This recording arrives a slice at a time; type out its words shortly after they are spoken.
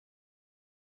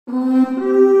Welcome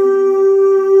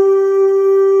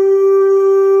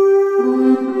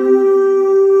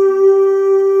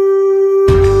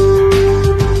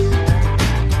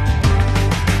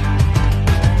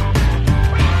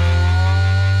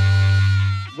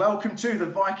to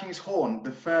the Vikings Horn,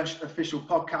 the first official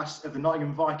podcast of the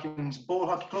Nottingham Vikings Ball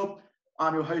Hockey Club.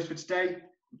 I'm your host for today,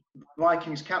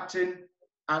 Vikings captain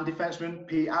and defenceman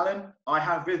Pete Allen. I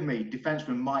have with me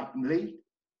defenceman Mike Lee.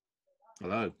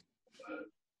 Hello.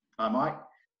 Hi,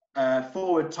 Mike.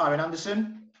 Forward Tyrone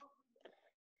Anderson.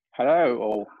 Hello,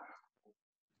 all.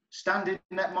 Standing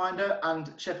netminder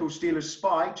and Sheffield Steelers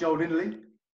spy Joel Lindley.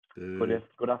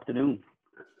 Good afternoon.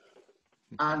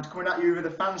 And coming at you with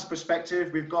a fan's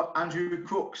perspective, we've got Andrew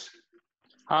Crooks.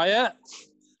 Hiya.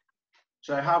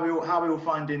 So how are we all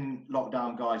finding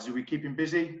lockdown, guys? Are we keeping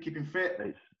busy, keeping fit?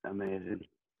 It's amazing.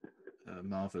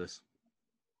 Marvellous.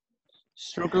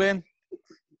 Struggling?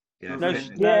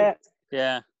 Yeah.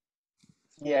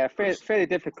 Yeah, fairly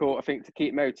difficult, I think, to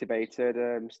keep motivated.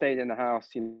 Staying in the house,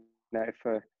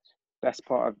 for best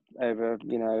part of over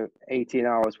 18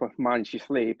 hours worth of managed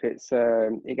sleep. It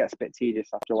gets a bit tedious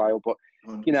after a while, but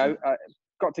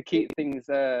got to keep things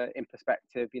in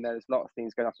perspective. There's a lot of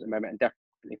things going on at the moment, and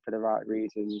definitely for the right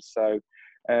reasons. So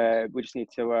we just need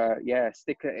to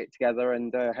stick it together,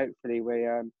 and hopefully we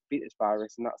beat this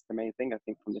virus, and that's the main thing, I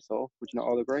think, from this all. Would you not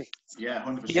all agree? Yeah,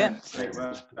 100%. Yeah.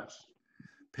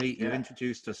 Pete, you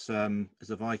introduced us as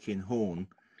a Viking Horn.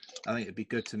 I think it'd be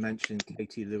good to mention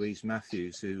Katie Louise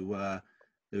Matthews, who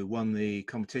won the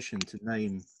competition to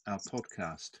name our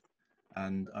podcast.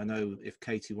 And I know if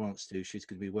Katie wants to, she's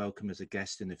going to be welcome as a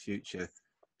guest in the future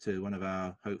to one of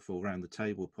our Hopeful Round the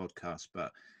Table podcasts.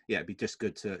 But yeah, it'd be just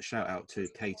good to shout out to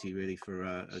Katie really for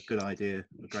a good idea,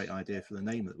 a great idea for the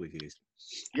name that we've used.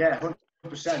 Yeah,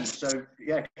 100%. So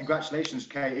yeah, congratulations,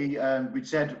 Katie. We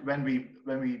said when we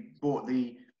brought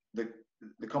the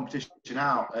competition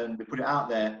out and we put it out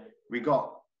there, we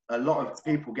got a lot of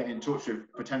people getting in touch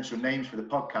with potential names for the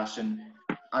podcast, and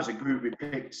as a group we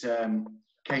picked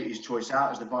Katie's choice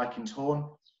out as the Vikings Horn,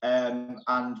 and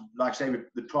like I say, one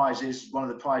of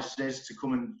the prizes is to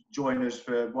come and join us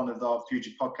for one of our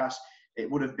future podcasts. It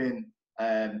would have been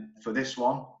for this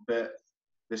one, but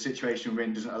the situation we're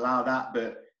in doesn't allow that.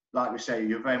 But like we say,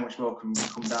 you're very much welcome to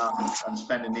come down and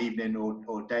spend an evening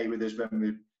or day with us when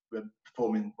we're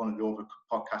performing one of the other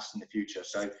podcasts in the future.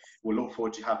 So we'll look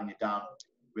forward to having you down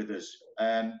with us.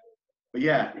 But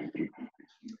yeah,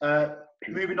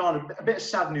 moving on, a bit of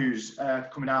sad news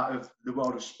coming out of the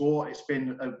world of sport. It's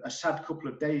been a sad couple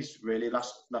of days, really,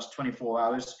 last 24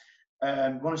 hours. I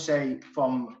want to say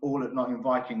from all at Nottingham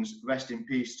Vikings, rest in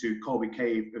peace to Colby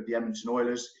Cave of the Edmonton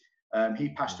Oilers. He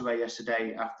passed away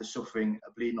yesterday after suffering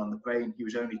a bleeding on the brain. He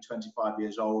was only 25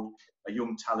 years old, a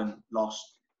young talent lost.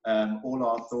 All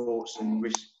our thoughts and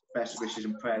best wishes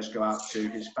and prayers go out to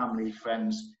his family,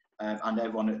 friends, and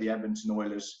everyone at the Edmonton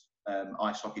Oilers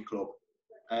Ice Hockey Club.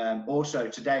 Also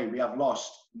today we have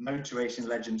lost motor racing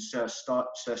legend Sir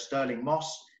Sterling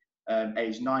Moss,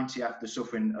 aged 90 after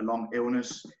suffering a long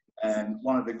illness.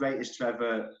 One of the greatest to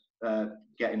ever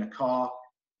get in a car,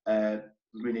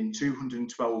 winning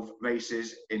 212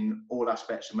 races in all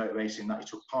aspects of motor racing that he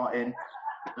took part in.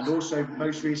 And also,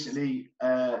 most recently,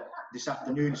 this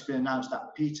afternoon, it's been announced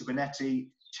that Peter Bonetti,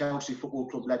 Chelsea Football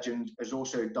Club legend, has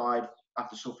also died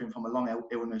after suffering from a long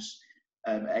illness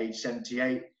at age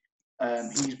 78.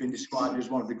 He's been described as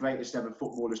one of the greatest ever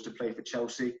footballers to play for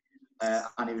Chelsea,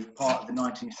 and he was part of the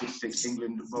 1966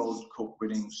 England World Cup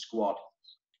winning squad.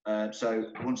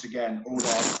 So once again, all our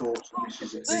thoughts and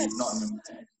wishes at the Nottingham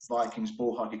Vikings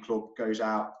Ball Hockey Club goes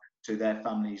out to their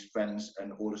families, friends,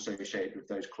 and all associated with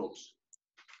those clubs.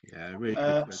 Yeah, really.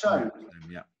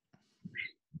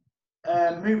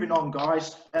 Moving on,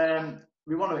 guys.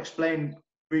 We want to explain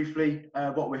briefly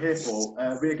what we're here for.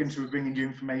 We're going to be bringing you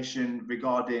information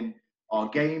regarding our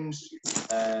games,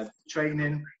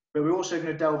 training, but we're also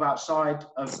going to delve outside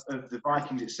of the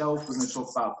Vikings itself. We're going to talk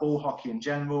about ball hockey in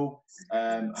general.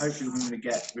 Hopefully we're going to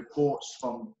get reports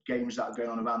from games that are going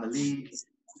on around the league,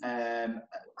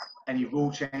 any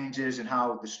rule changes and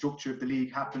how the structure of the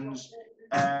league happens.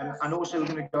 And also we're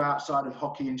going to go outside of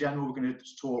hockey in general. We're going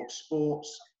to talk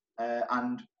sports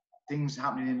and things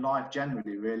happening in life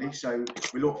generally, really. So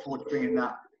we look forward to bringing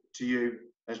that to you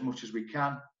as much as we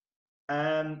can.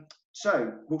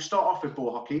 So we'll start off with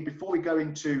ball hockey. Before we go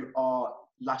into our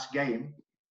last game,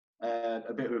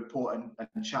 a bit of a report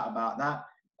and chat about that.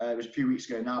 It was a few weeks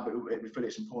ago now, but we feel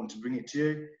it's important to bring it to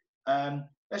you.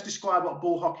 Let's describe what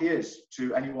ball hockey is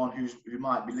to anyone who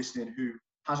might be listening who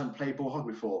hasn't played ball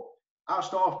hockey before. I'll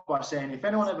start off by saying, if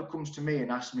anyone ever comes to me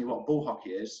and asks me what ball hockey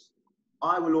is,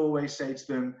 I will always say to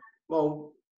them,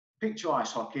 well, picture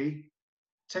ice hockey,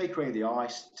 take away the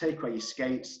ice, take away your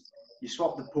skates, you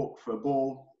swap the puck for a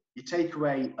ball, you take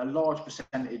away a large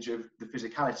percentage of the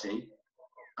physicality,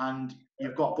 and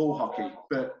you've got ball hockey.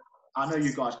 But I know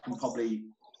you guys can probably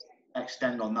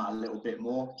extend on that a little bit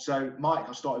more. So, Mike,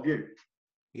 I'll start with you.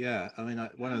 Yeah, I mean,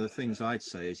 one of the things I'd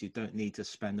say is you don't need to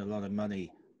spend a lot of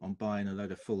money on buying a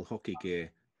load of full hockey gear.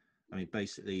 I mean,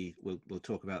 basically, we'll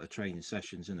talk about the training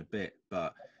sessions in a bit,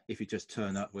 but if you just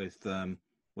turn up with,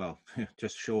 well,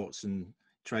 just shorts and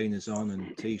trainers on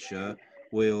and t-shirt,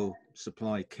 we'll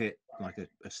supply kit like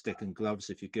a stick and gloves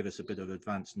if you give us a bit of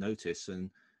advance notice. And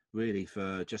really,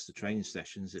 for just the training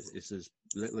sessions, it's as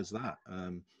little as that.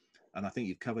 And I think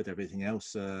you've covered everything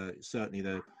else. Certainly,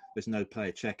 there's no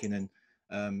player checking, and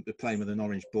we're playing with an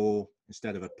orange ball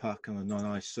instead of a puck on a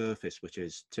non-ice surface, which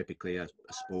is typically a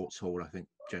sports hall. I think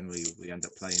generally we end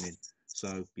up playing in.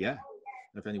 So yeah,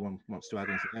 if anyone wants to add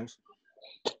anything else.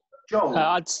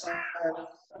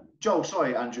 Joel,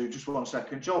 sorry, Andrew, just 1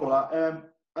 second. Joel,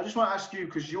 I just want to ask you,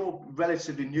 because you're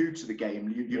relatively new to the game.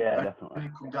 You've only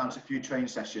come down to a few training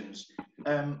sessions.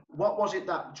 What was it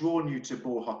that drawn you to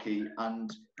ball hockey,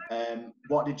 and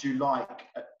what did you like?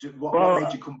 What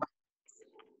made you come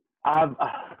back?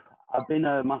 I've been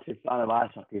a massive fan of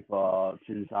ice hockey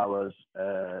since I was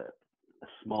a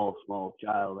small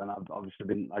child, and I've obviously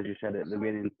been, as you said at the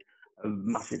beginning, a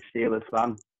massive Steelers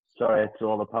fan. Sorry to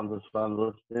all the Panthers fans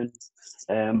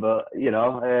listening, but you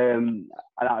know, and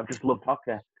I've just loved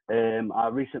hockey. I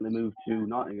recently moved to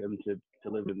Nottingham to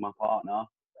live with my partner,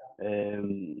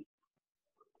 and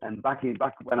back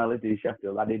when I lived in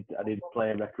Sheffield, I did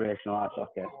play recreational ice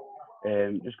hockey.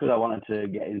 Just because I wanted to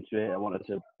get into it,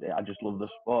 I just love the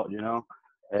sport, you know.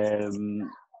 So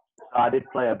I did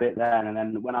play a bit then, and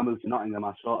then when I moved to Nottingham,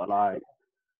 I sort of like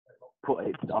put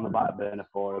it on the back burner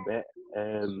for a bit.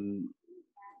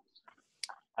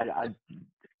 I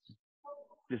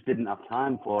just didn't have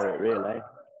time for it really,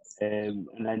 and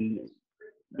then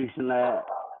recently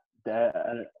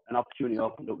an opportunity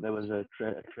opened up. There was a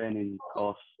training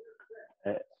course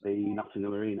at the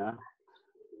Nottingham Arena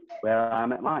where I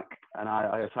met Mike, and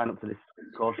I signed up to this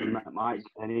course and met Mike,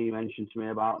 and he mentioned to me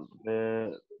about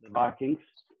the Vikings,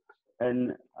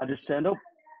 and I just turned up.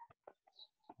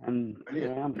 And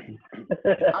here I am.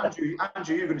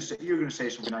 Andrew, you're going to say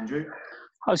something, Andrew.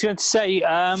 I was going to say,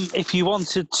 if you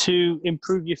wanted to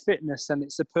improve your fitness, then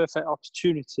it's a perfect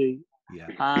opportunity. Yeah.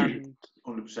 And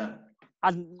 100%.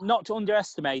 And not to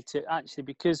underestimate it, actually,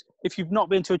 because if you've not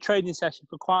been to a training session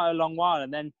for quite a long while,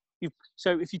 and then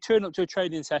so if you turn up to a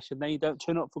training session, then you don't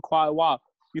turn up for quite a while,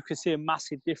 you can see a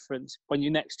massive difference when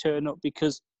you next turn up,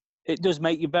 because it does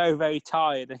make you very, very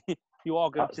tired, and you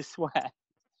are going to sweat.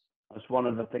 That's one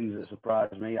of the things that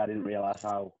surprised me. I didn't realise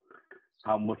how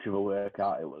much of a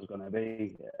workout it was going to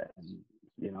be.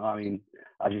 You know, I mean,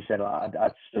 as you said,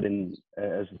 I stood in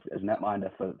as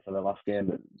netminder for the last game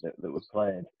that we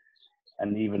played,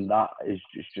 and even that is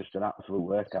just an absolute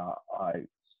workout.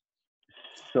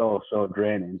 So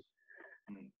draining.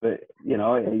 But you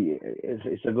know,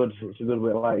 it's a good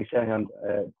way, like you say, and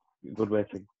a good way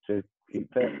to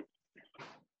keep fit.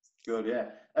 Good, yeah.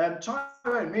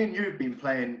 Tyrone, me and you have been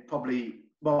playing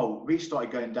we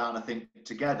started going down, I think,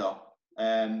 together.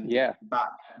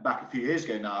 Back a few years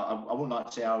ago now. I wouldn't like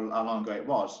to say how long ago it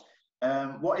was.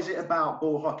 What is it about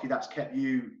ball hockey that's kept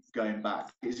you going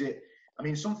back? Is it, I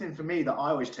mean, something for me that I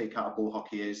always take out of ball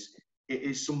hockey is it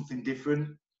is something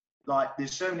different. Like,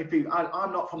 there's so many people.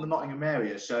 I'm not from the Nottingham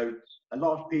area, so a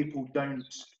lot of people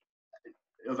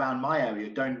around my area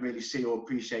don't really see or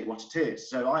appreciate what it is.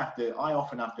 So I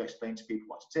often have to explain to people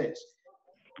what it is.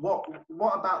 What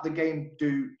about the game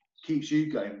keeps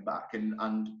you going back, and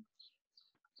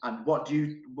what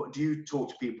do you talk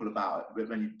to people about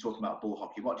when you talk about ball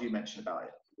hockey? What do you mention about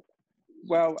it?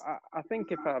 Well, I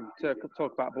think if I'm to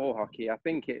talk about ball hockey, I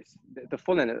think it's the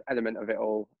fun element of it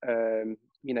all.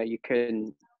 You know, you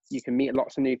can meet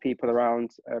lots of new people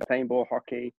around playing ball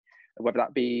hockey, whether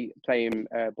that be playing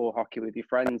ball hockey with your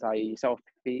friends, i.e. yourself,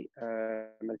 Pete,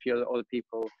 and a few other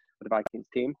people for the Vikings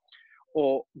team,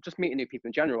 or just meeting new people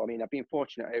in general. I mean, I've been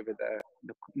fortunate over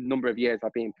the number of years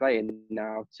I've been playing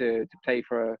now to play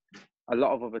for a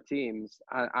lot of other teams,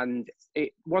 and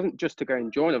it wasn't just to go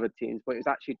and join other teams, but it was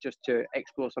actually just to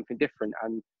explore something different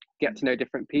and get to know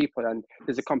different people. And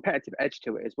there's a competitive edge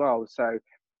to it as well. So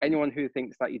anyone who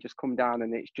thinks that you just come down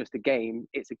and it's just a game,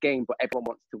 it's a game, but everyone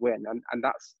wants to win. And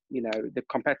that's, you know, the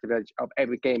competitive edge of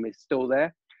every game is still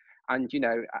there. And, you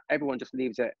know, everyone just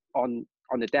leaves it on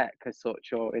the deck as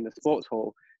such, or in the sports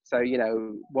hall. So, you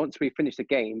know, once we finish the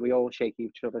game, we all shake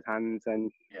each other's hands,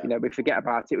 and, you know, we forget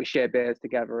about it, we share beers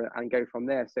together and go from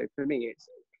there. So for me,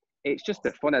 it's just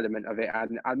the fun element of it,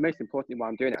 and most importantly, while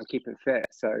I'm doing it, I'm keeping fit.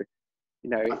 So, you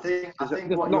know, I think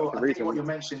what you're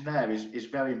mentioning there is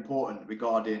very important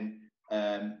regarding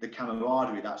the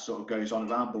camaraderie that sort of goes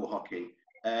on around ball hockey.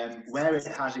 Where it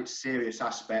has its serious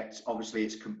aspects, obviously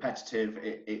it's competitive.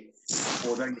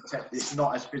 Although it's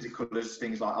not as physical as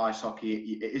things like ice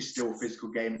hockey, it is still a physical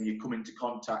game, and you come into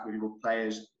contact with your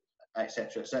players,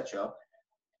 etc., etc.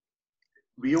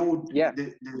 We all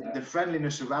the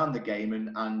friendliness around the game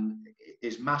and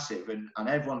is massive, and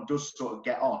everyone does sort of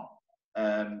get on.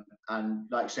 And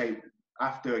like I say,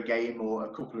 after a game or a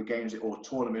couple of games or a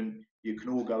tournament, you can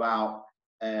all go out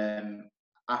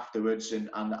afterwards and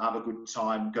have a good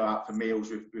time, go out for meals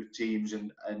with teams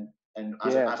and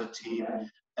as a team.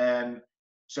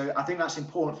 So I think that's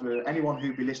important for anyone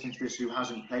who'd be listening to this who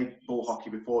hasn't played ball hockey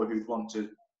before, who'd want to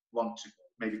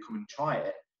maybe come and try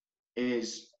it.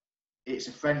 It's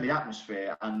a friendly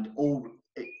atmosphere, and all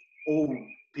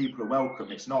people are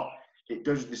welcome. It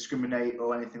doesn't discriminate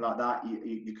or anything like that.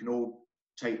 You can all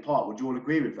take part. Would you all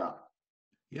agree with that?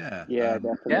 Yeah. Yeah,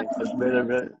 definitely. It's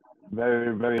very,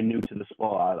 very, very new to the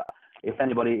sport. If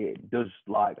anybody does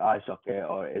like ice hockey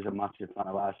or is a massive fan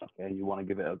of ice hockey and you want to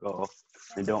give it a go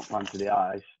and don't fancy the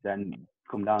ice, then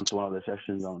come down to one of the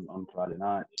sessions on Friday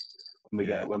nights.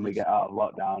 When we get out of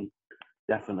lockdown,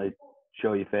 definitely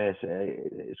show your face.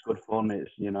 It's good fun.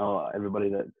 It's, you know, everybody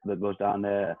that goes down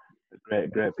there,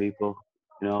 great people,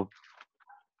 you know.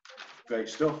 Great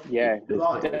stuff. Yeah,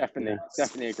 right.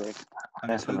 definitely agree.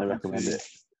 And it's definitely recommend it.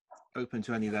 Open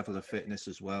to any level of fitness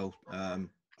as well,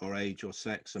 or age or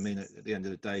sex. I mean, at the end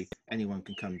of the day, anyone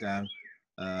can come down.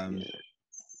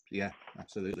 Yeah,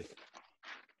 absolutely.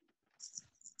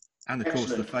 And of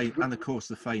course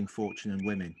the fame, fortune, and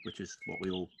women, which is what we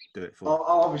all do it for. Oh,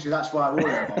 obviously that's why we're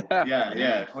all involved.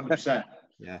 Yeah, 100%.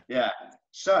 Yeah.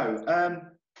 So,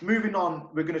 moving on,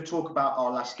 we're going to talk about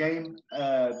our last game.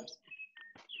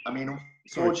 I mean,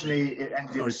 unfortunately, it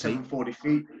ended in 740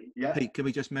 feet. Yeah. Pete, can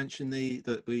we just mention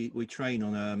that we train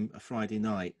on a Friday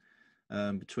night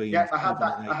between? Yeah, I had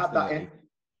that in.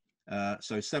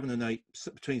 So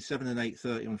between 7 and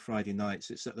 8:30 on Friday nights.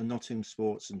 It's at the Nottingham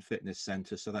Sports and Fitness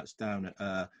Centre. So that's down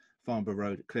at Farnborough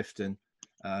Road at Clifton.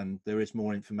 And there is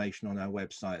more information on our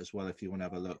website as well if you want to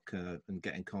have a look and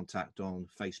get in contact on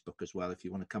Facebook as well if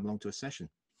you want to come along to a session.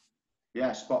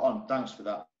 Yeah, spot on. Thanks for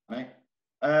that, mate.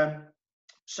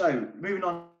 So moving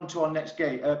on to our next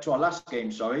game, to our last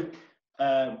game. Sorry,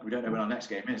 we don't know when our next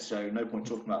game is, so no point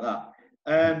talking about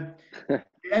that.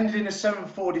 It ended in a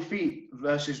 740 defeat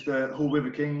versus the Hull River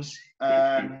Kings.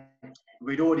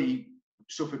 We'd already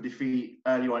suffered defeat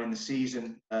early on in the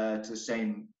season to the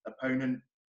same opponent.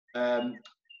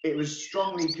 It was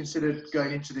strongly considered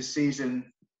going into this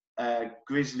season.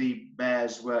 Grizzly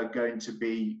Bears were going to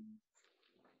be.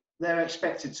 They're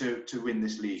expected to win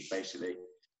this league basically.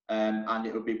 And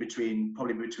it would be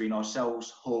probably between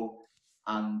ourselves, Hull,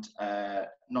 and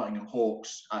Nottingham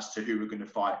Hawks as to who we're going to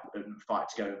fight to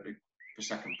go for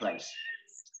second place.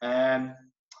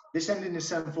 This ended in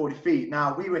 740 feet.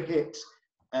 Now, we were hit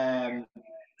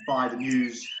by the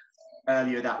news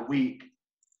earlier that week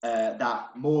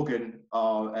that Morgan,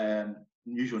 our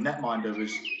usual netminder,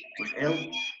 was ill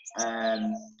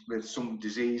with some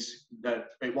disease.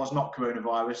 It was not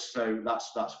coronavirus, so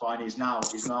that's fine. He's now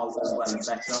all well and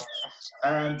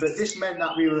better. But this meant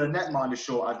that we were a netminder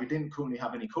short as we didn't currently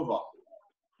have any cover.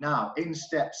 Now, in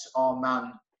steps our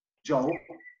man Joel.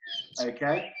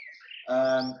 Okay,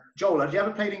 Joel, have you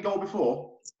ever played in goal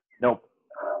before? Nope,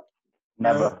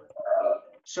 never. No.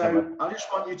 So never. I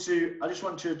just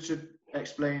want you to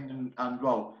explain and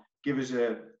well, give us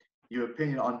your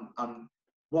opinion on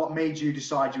what made you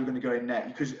decide you were going to go in net.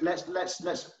 Because let's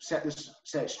set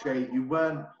it straight. You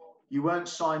weren't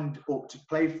signed up to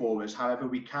play for us. However,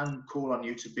 we can call on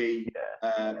you to be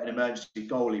an emergency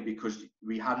goalie because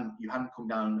you hadn't come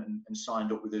down and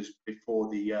signed up with us before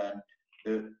the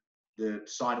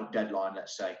sign-up deadline,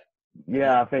 let's say.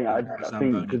 Yeah, I think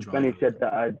because Benny said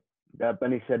that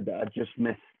I just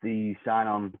missed the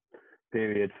sign-on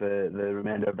period for the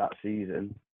remainder of that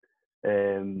season.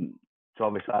 So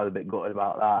obviously I was a bit gutted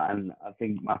about that, and I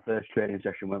think my first training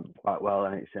session went quite well,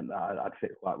 and it seemed that I'd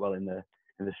fit quite well in the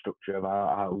structure of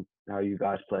how you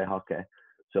guys play hockey.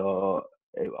 So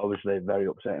it obviously very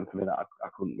upsetting for me that I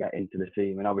couldn't get into the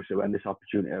team. And obviously when this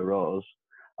opportunity arose,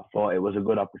 I thought it was a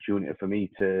good opportunity for me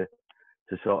to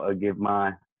sort of give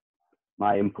my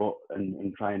input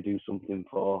and try and do something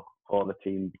for the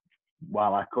team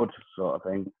while I could, sort of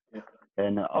thing. Yeah.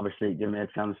 And obviously it gave me a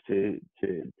chance to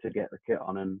get the kit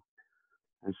on and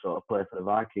sort of play for the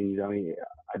Vikings. I mean,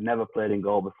 I'd never played in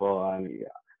goal before. I mean,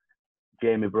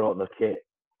 Jamie brought the kit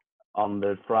on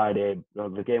the Friday.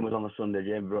 The game was on the Sunday.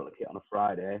 Jamie brought the kit on a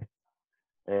Friday,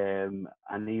 and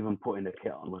even putting the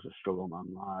kit on was a struggle,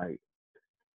 man. Like,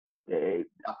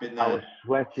 I've been I there. was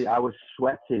sweating. I was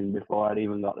sweating before I'd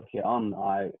even got the kit on.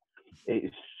 Like,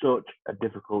 it's such a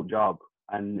difficult job.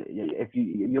 And if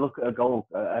you look at a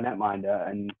netminder,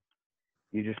 and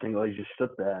you just think, oh, he's just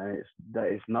stood there, and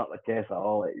it's not the case at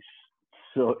all. It's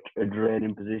such a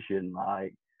draining position.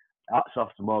 Like, hats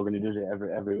off to Morgan, who does it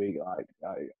every week.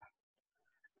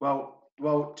 Well,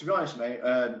 to be honest, mate,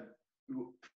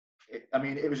 I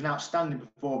mean, it was an outstanding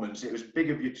performance. It was big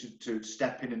of you to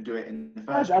step in and do it in the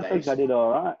first place. I think I did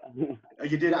all right.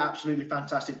 You did an absolutely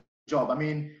fantastic job. I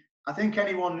mean, I think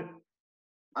anyone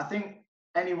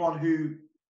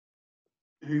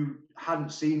who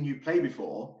hadn't seen you play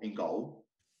before in goal,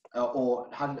 or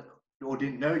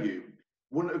didn't know you,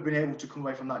 wouldn't have been able to come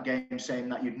away from that game saying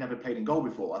that you'd never played in goal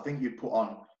before. I think you put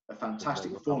on a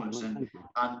fantastic performance, and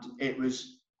it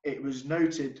was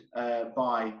noted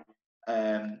by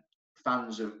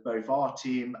fans of both our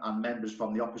team and members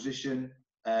from the opposition,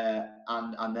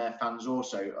 and their fans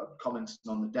also commenting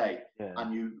on the day. Yeah.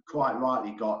 And you quite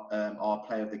rightly got our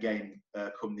player of the game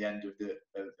come the end of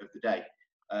the day.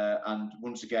 And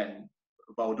once again,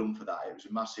 well done for that. It was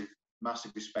a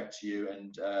massive respect to you,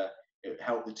 and it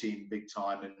helped the team big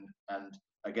time. And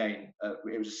again,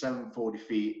 it was a 7-4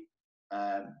 defeat,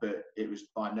 but it was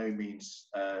by no means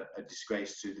a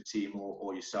disgrace to the team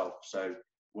or yourself. So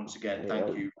once again,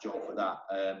 thank you, Joel, for that.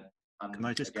 And can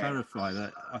I just clarify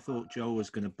that I thought Joel was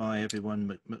going to buy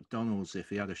everyone McDonald's if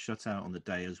he had a shutout on the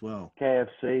day as well?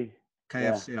 KFC.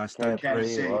 I stand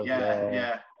KFC,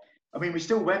 yeah. I mean, we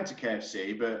still went to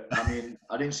KFC, but I mean,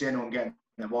 I didn't see anyone getting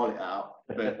their wallet out.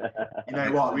 But you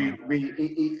know what?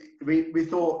 We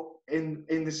thought in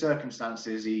the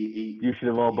circumstances, you should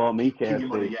have all bought me KFC.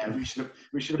 Money, yeah, we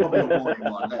should have probably all bought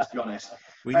him one. Let's be honest.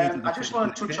 I just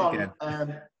want to touch on.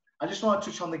 I just want to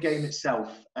touch on the game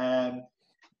itself.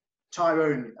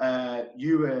 Tyrone,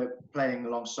 you were playing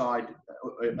alongside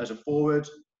as a forward.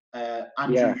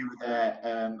 Andrew, you were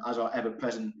there as our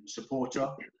ever-present supporter.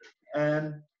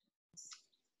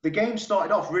 The game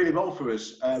started off really well for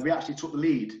us. We actually took the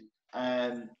lead.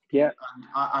 And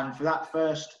for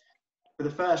the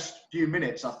first few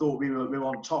minutes, I thought we were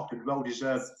on top and well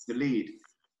deserved the lead.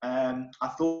 I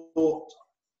thought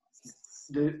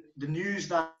the news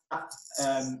that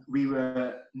we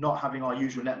were not having our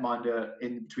usual netminder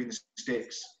in between the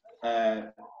sticks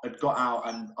had got out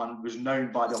and was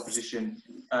known by the opposition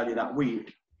earlier that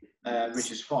week, which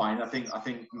is fine. I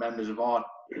think members of our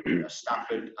staff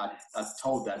had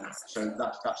told them, so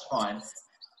that's fine.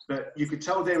 But you could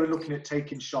tell they were looking at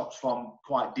taking shots from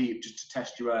quite deep just to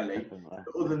test you early.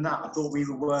 But other than that, I thought we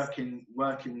were working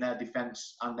their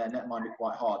defence and their netminder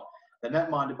quite hard. The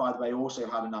netminder, by the way, also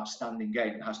had an outstanding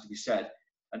game, it has to be said.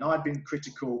 And I've been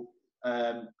critical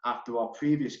after our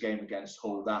previous game against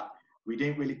Hull that we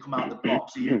didn't really come out of the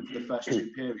blocks even for the first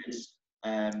two periods.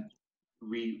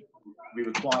 We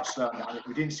were quite slow and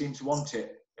we didn't seem to want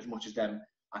it as much as them.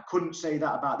 I couldn't say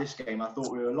that about this game. I thought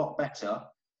we were a lot better.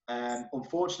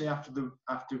 Unfortunately,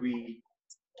 after we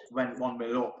went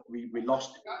 1-0 up, we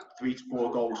lost 3 to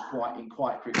 4 goals in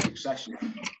quite quick succession.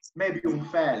 Maybe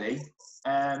unfairly.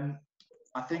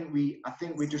 I think we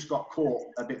just got caught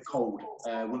a bit cold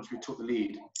once we took the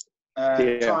lead.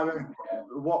 Tyrone,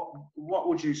 what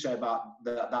would you say about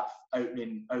that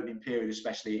opening period,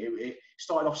 especially? It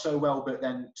started off so well, but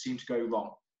then seemed to go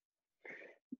wrong.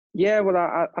 Yeah, well,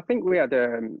 I think we had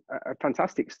a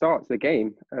fantastic start to the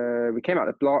game. We came out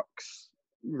of the blocks,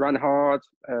 ran hard,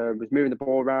 was moving the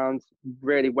ball around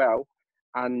really well,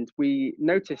 and we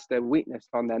noticed a weakness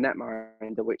on their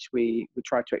netminder, which we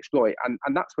tried to exploit, and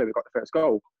that's where we got the first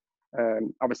goal.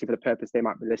 Obviously, for the purpose they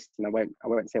might be listening, I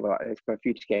won't say what that is for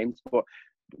future games, but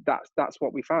that's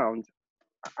what we found.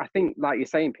 I think, like you're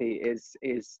saying, Pete,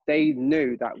 is they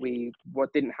knew that we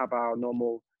didn't have our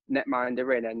normal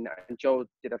netminder in, and Joel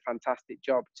did a fantastic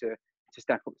job to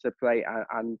step up to the plate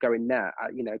and go in there.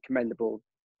 Commendable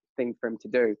thing for him to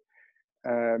do.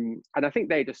 And I think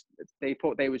they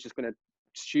thought they was just going to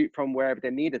shoot from wherever they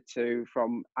needed to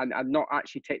and not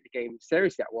actually take the game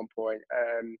seriously at one point.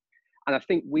 And I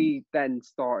think we then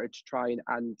started to try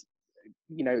and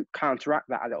counteract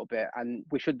that a little bit, and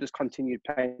we should just continue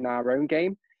playing our own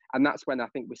game. And that's when I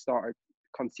think we started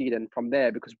conceding from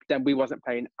there, because then we wasn't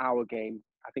playing our game.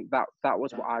 I think that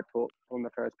was what I put from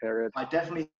the first period. I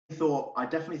definitely thought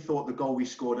the goal we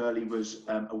scored early was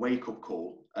a wake-up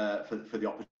call for the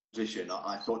opposition.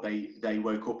 I thought they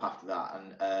woke up after that,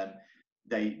 and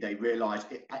they realised.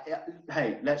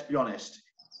 Hey, let's be honest.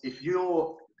 If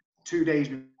you're 2 days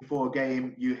before a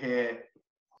game, you hear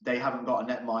they haven't got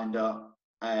a netminder.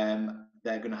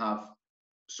 They're going to have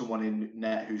someone in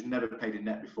net who's never played in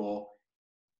net before.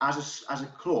 As a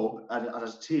club,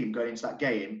 as a team going into that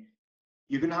game,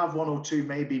 you're going to have one or two,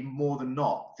 maybe more than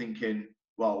not, thinking,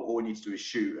 well, all we need to do is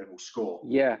shoot and we'll score.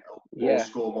 Or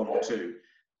score one or two.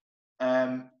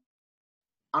 I'm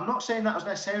not saying that was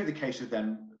necessarily the case with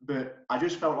them, but I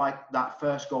just felt like that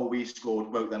first goal we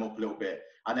scored woke them up a little bit.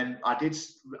 And then I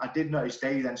did notice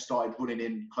they then started running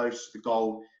in close to the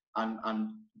goal and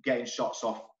getting shots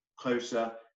off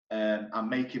closer and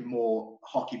making more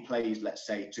hockey plays, let's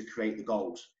say, to create the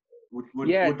goals. Would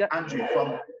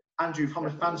Andrew, from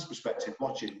a fan's perspective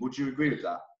watching, would you agree with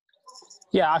that?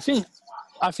 Yeah, I think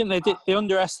they did. They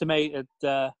underestimated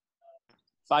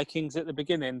Vikings at the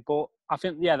beginning, but I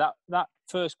think that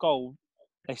first goal,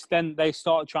 they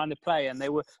started trying to play, and they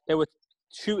were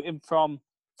shooting from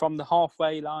the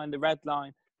halfway line, the red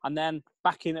line, and then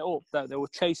backing it up. They were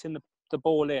chasing the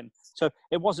ball in. So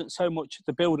it wasn't so much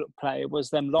the build-up play; it was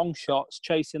them long shots,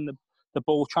 chasing the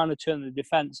ball, trying to turn the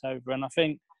defence over. And I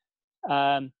think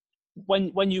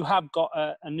when you have got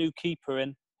a new keeper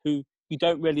in who you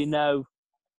don't really know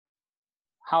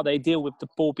how they deal with the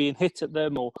ball being hit at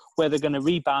them or where they're going to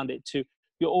rebound it to,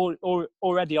 you're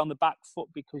already on the back foot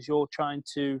because you're trying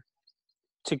to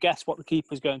guess what the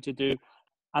keeper's going to do.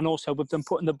 And also with them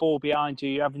putting the ball behind you,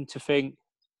 you're having to think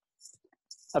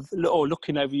or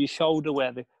looking over your shoulder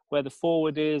where the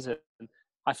forward is. And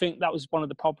I think that was one of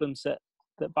the problems that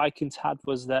Vikings had,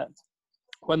 was that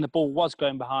when the ball was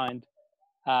going behind,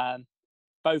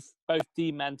 both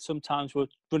D-men sometimes were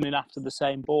running after the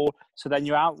same ball. So then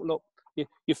your outlook,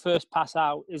 your first pass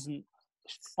out isn't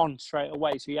on straight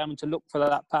away. So you're having to look for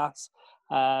that pass.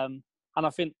 And I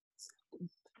think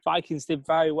Vikings did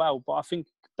very well, but I think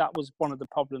that was one of the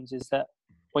problems, is that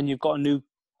when you've got a new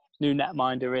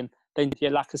netminder in, then,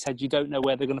 like I said, you don't know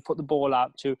where they're going to put the ball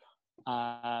out to.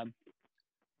 And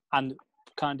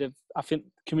kind of, I think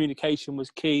communication was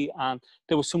key, and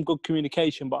there was some good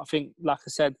communication, but I think, like I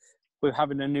said, with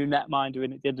having a new netminder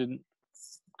in, it didn't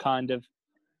kind of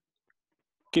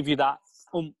give you that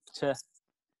to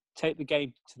take the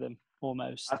game to them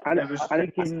almost. I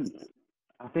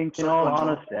think in all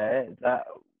honesty, that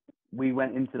we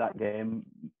went into that game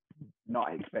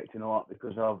not expecting a lot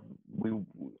because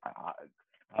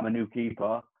I'm a new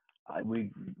keeper.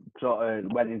 We sort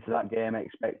of went into that game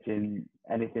expecting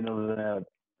anything other than a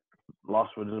loss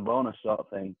was a bonus sort of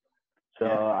thing. So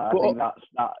I think that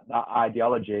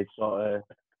ideology sort of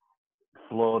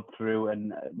flowed through,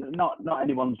 and not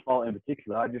anyone's fault in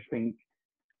particular. I just think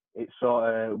it's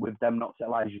sort of with them not,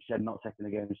 like you said, not taking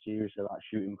the game seriously, like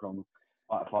shooting from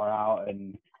quite far out,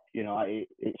 and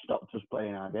it stopped us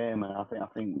playing our game. And I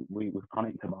think we were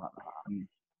panicked about that. And,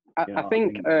 I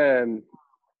think.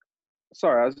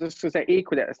 Sorry, I was just going to say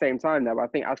equally at the same time though. I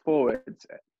think as forwards,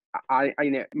 I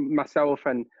myself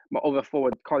and my other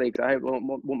forward colleagues, I hope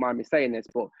won't mind me saying this,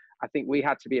 but I think we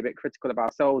had to be a bit critical of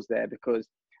ourselves there, because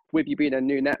with you being a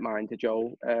new netminder,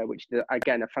 Joel, which did,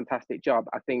 again, a fantastic job,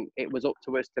 I think it was up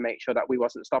to us to make sure that we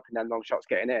wasn't stopping them long shots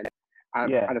getting in.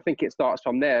 And I think it starts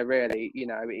from there, really.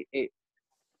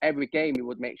 Every game we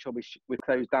would make sure we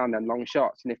closed down them long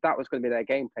shots. And if that was going to be their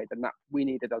gameplay, then that we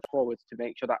needed as forwards to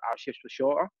make sure that our shifts were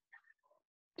shorter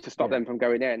to stop them from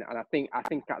going in. And I think at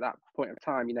that point of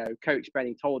time, Coach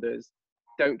Benny told us,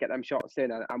 don't get them shots in,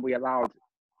 and we allowed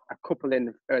a couple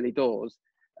in early doors,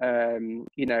 and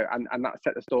that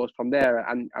set the stores from there.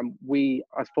 And we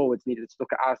as forwards needed to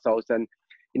look at ourselves, and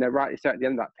rightly so at the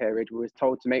end of that period, we was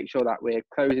told to make sure that we're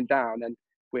closing down and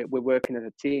we're working as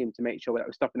a team to make sure that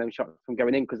we're stopping them shots from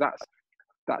going in, because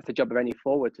that's the job of any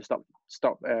forward, to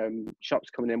stop shots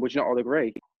coming in. Would you not all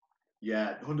agree?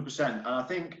 Yeah, 100%. And I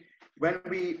think when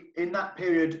in that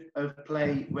period of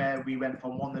play where we went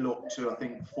from 1-0 up to, I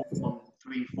think,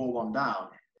 4-1 down,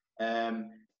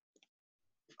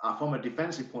 from a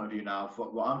defensive point of view now,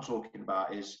 what I'm talking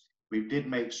about is we did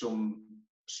make some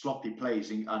sloppy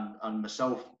plays, and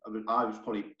myself, I was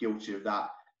probably guilty of that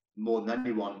more than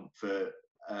anyone for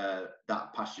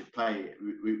that passage of play.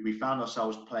 We found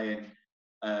ourselves playing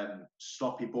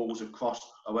sloppy balls across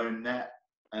our own net,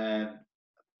 and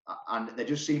there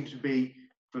just seemed to be,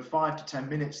 for 5 to 10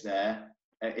 minutes there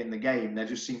in the game, there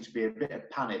just seemed to be a bit of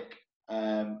panic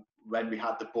when we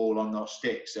had the ball on our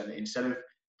sticks. And instead of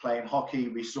playing hockey,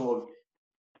 we sort of,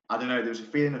 I don't know, there was a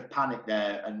feeling of panic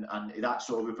there, and that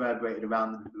sort of reverberated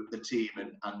around the team.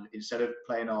 And instead of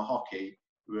playing our hockey,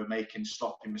 we were making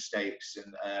sloppy mistakes,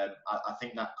 and I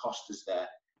think that cost us there.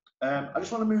 I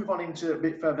just want to move on into a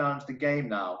bit further down into the game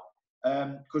now,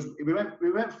 because we went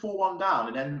 4-1 down,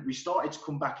 and then we started to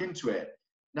come back into it.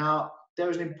 Now, there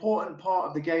was an important part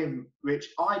of the game which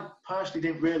I personally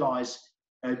didn't realise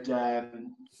had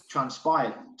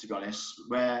transpired, to be honest,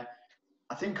 where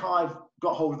I think I've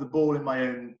got hold of the ball in my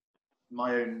own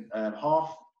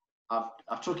half.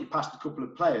 I've took it past a couple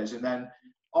of players, and then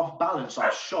off balance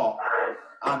I've shot,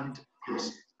 and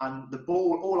the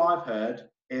ball, all I've heard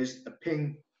is a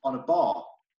ping on a bar,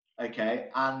 okay,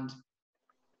 and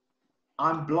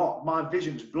I'm blocked. My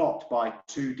vision's blocked by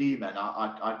 2D men.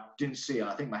 I didn't see it.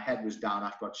 I think my head was down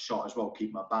after I'd shot as well,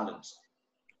 keeping my balance.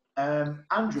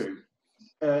 Andrew,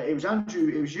 it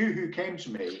was you who came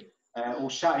to me or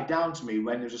shouted down to me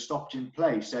when there was a stoppage in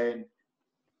play, saying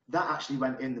that actually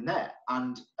went in the net.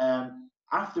 And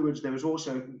afterwards, there was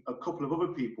also a couple of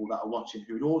other people that are watching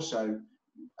who had also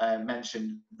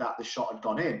mentioned that the shot had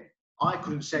gone in. I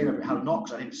couldn't say whether it had or not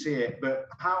because I didn't see it. But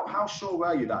how sure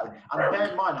were you that? And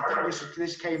bear in mind, I think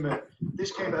this came at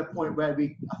a point where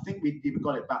we either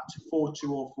got it back to 4-2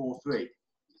 or 4-3.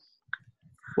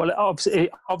 Well,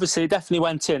 obviously, it definitely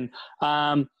went in.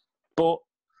 But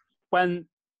when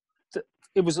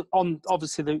it was on,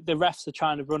 obviously the refs are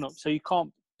trying to run up, so you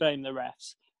can't blame the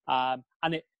refs.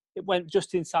 And it went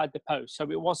just inside the post,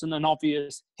 so it wasn't an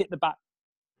obvious hit the back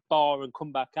bar and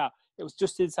come back out. It was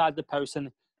just inside the post and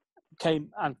came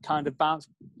and kind of bounced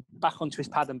back onto his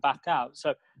pad and back out.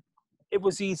 So it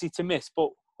was easy to miss.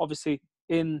 But obviously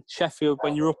in Sheffield,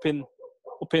 when you're up in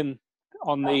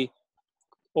on the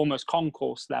almost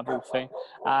concourse level thing,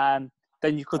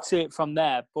 then you could see it from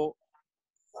there. But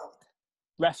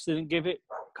refs didn't give it,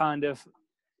 kind of.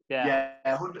 Yeah,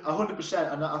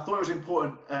 100%. And I thought it was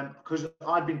important because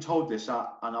I'd been told this, and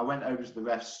I went over to the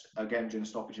refs again during the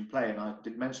stoppage in play, and I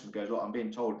did mention, goes, look, I'm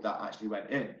being told that actually went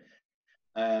in.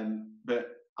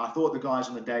 But I thought the guys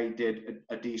on the day did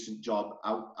a decent job.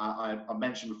 I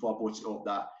mentioned before I brought it up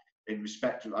that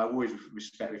I always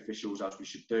respect officials, as we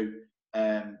should do.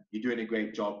 You're doing a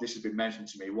great job. This has been mentioned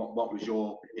to me. What was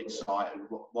your insight, and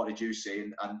what did you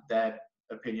see? And their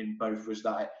opinion both was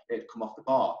that it had come off the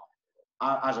bar.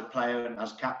 As a player and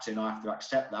as captain, I have to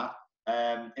accept that.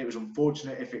 It was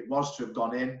unfortunate if it was to have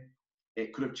gone in.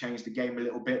 It could have changed the game a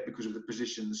little bit because of the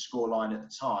position, the scoreline at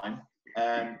the time.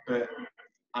 But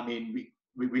I mean,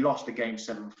 we lost the game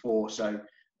 7-4, so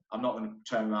I'm not going to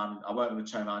turn around. I won't going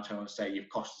to turn around and say you've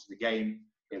cost us the game.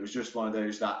 It was just one of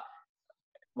those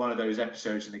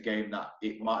episodes in the game that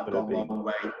it might have gone one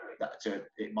way.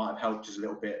 It might have helped us a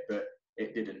little bit, but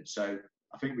it didn't. So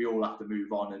I think we all have to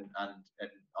move on. And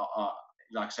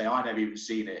like I say, I never even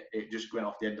seen it. It just went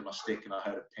off the end of my stick, and I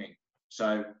heard a ping.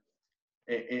 So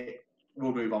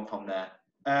we'll move on from there.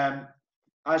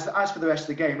 As for the rest of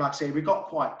the game, like I say, we got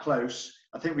quite close.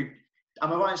 I think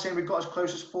am I right in saying we got as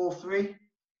close as 4-3?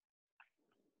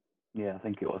 Yeah, I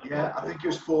think it was. Yeah, I think it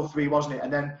was 4-3, wasn't it?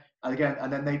 And then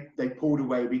they pulled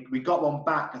away. We got one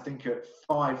back, I think, at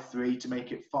 5-3 to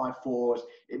make it 5-4.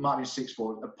 It might be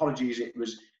 6-4. Apologies, it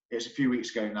was a few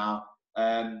weeks ago now.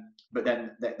 But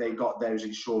then they got those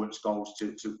insurance goals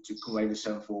to come away with a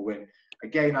 7-4 win.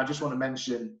 Again, I just want to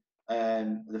mention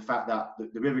the fact that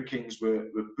the River Kings were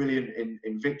brilliant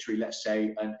in victory, let's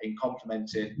say, and in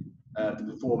complementing the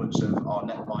performance of our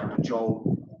netminder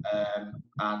Joel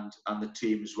and the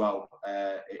team as well.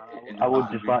 I would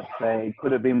just like to say it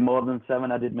could have been more than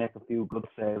 7. I did make a few good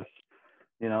saves,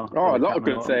 you know. Oh, a lot of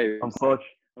good saves.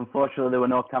 Unfortunately, there were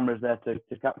no cameras there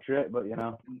to capture it, but you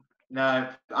know. No,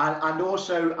 and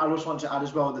also I just want to add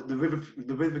as well that the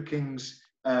River Kings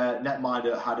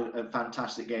netminder had a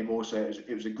fantastic game. Also,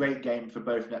 it was a great game for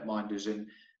both netminders, and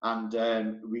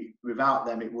without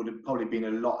them it would have probably been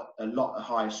a lot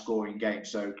higher scoring game.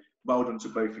 So well done to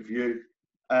both of you.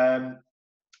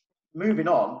 Moving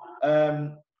on,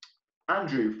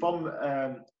 Andrew,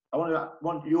 I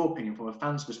want your opinion from a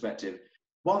fan's perspective.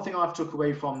 One thing I've took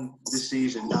away from this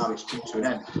season, now it's come to an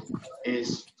end,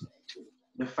 is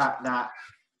the fact that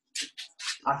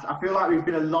I feel like we've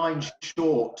been a line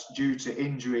short due to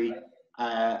injury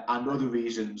and other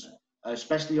reasons,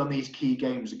 especially on these key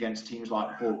games against teams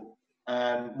like Hull.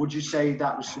 Would you say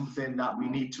that was something that we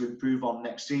need to improve on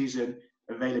next season?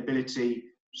 Availability,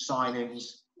 signings?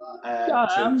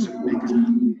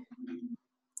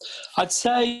 I'd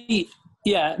say,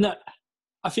 yeah. No,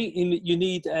 I think you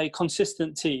need a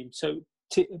consistent team. So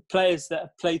players that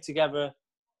have played together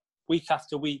week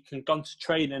after week and gone to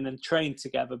training and trained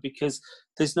together, because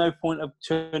there's no point of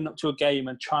turning up to a game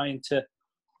and trying to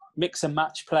mix and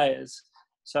match players.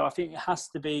 So I think it has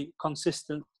to be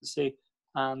consistency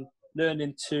and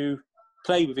learning to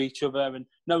play with each other and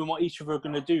knowing what each other are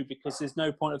going to do, because there's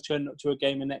no point of turning up to a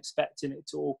game and expecting it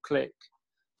to all click.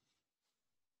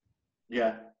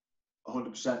 Yeah,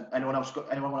 100%. Anyone want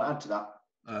to add to that?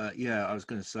 Yeah, I was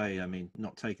going to say, I mean,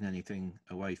 not taking anything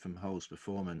away from Hull's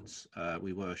performance,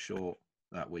 we were short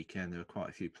that weekend. There were quite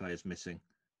a few players missing.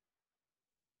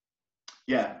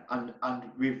 Yeah, and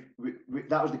we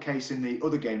that was the case in the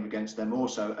other game against them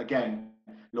also. Again,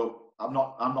 look, I'm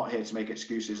not here to make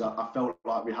excuses. I felt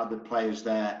like we had the players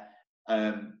there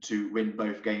to win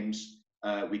both games.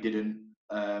 We didn't,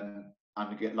 and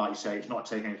again, like you say, it's not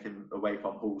taking anything away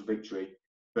from Hull's victory,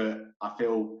 but I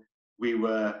feel we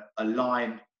were a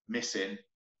line missing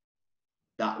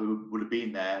that would have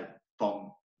been there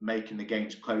from making the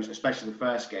games close, especially the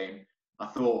first game. I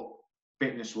thought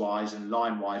fitness-wise and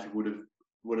line-wise, we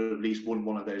would have at least won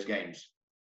one of those games.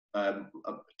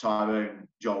 Tyrone,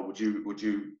 Joel, would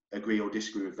you agree or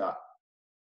disagree with that?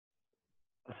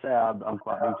 I say I'm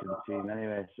quite new to the team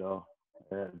anyway, so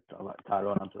I'll let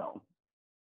Tyrone answer that one.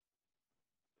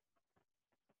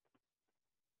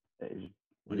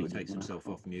 When he takes himself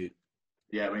off mute.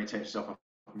 Yeah, when he takes himself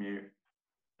off mute.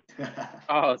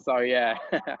 Oh, sorry, yeah.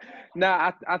 No,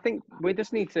 I think we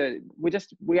just need to. We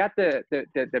had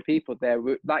the people there.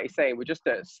 Like you say, we're just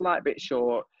a slight bit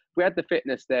short. We had the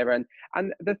fitness there, and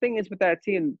the thing is with their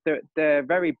team, they're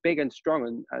very big and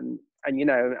strong, and you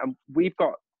know, and we've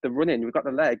got the running, we've got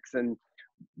the legs, and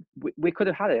we could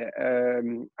have had it.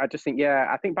 I just think, yeah,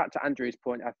 I think back to Andrew's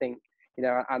point. I think, you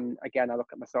know, and again, I look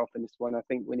at myself in this one. I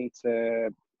think we need to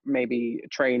maybe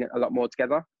train a lot more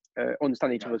together,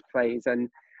 understand each other's plays, and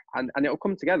it'll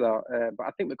come together. But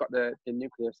I think we've got the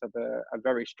nucleus of a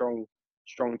very strong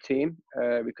team.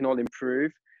 We can all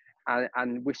improve,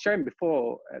 and we've shown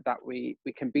before that we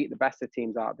can beat the best of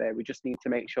teams out there. We just need to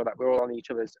make sure that we're all on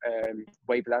each other's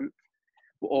wavelength.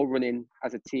 We're all running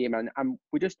as a team, and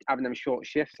we're just having them short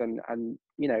shifts and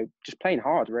you know, just playing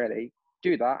hard. Really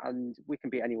do that, and we can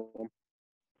beat anyone.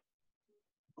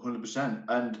 100%.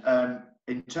 And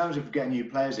in terms of getting new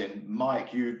players in,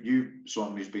 Mike, you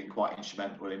someone who's been quite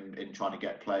instrumental in trying to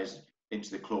get players into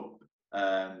the club,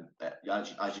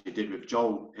 as you did with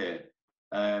Joel here.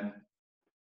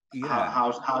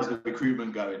 How's the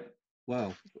recruitment going?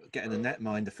 Well, getting a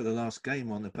netminder for the last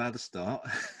game on a bad start.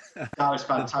 That was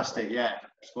fantastic. Yeah,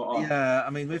 spot on. Yeah, I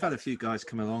mean, we've had a few guys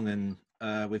come along, and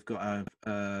we've got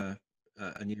a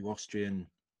new Austrian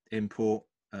import,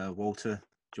 Walter,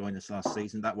 joined us last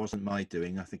season. That wasn't my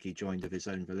doing. I think he joined of his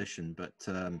own volition. But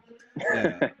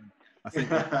yeah, I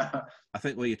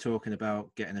think what you're talking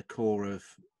about, getting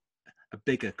a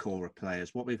bigger core of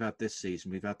players. What we've had this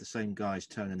season, we've had the same guys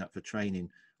turning up for training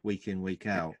week in, week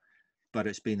out, but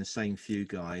it's been the same few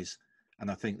guys. And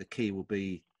I think the key will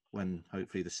be, when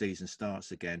hopefully the season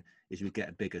starts again, is we get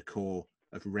a bigger core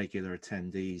of regular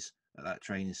attendees at that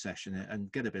training session and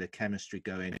get a bit of chemistry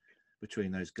going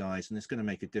between those guys. And it's going to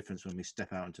make a difference when we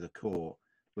step out into the court.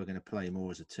 We're going to play more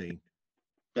as a team.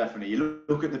 Definitely. You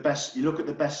look at the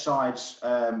best sides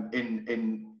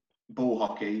in ball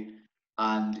hockey,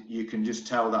 and you can just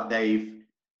tell that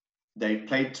they've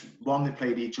played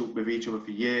with each other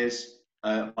for years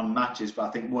on matches, but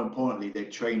I think more importantly they've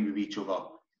trained with each other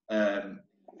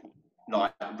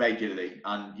like regularly,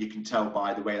 and you can tell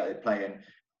by the way that they play.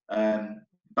 And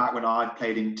back when I've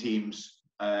played in teams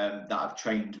that I've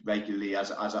trained regularly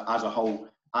as a whole,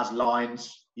 as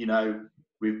lines, you know,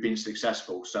 we've been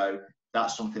successful. So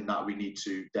that's something that we need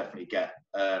to definitely get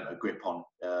a grip on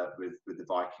with the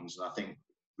Vikings, and I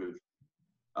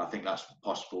think that's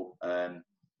possible.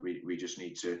 We just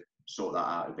need to sort that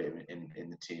out a bit in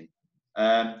the team.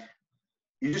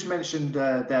 You just mentioned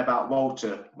there about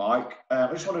Walter, Mike.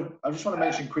 I just want to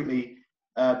mention quickly.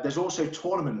 There's also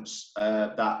tournaments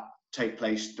that take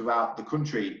place throughout the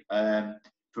country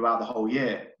throughout the whole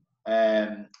year,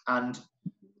 and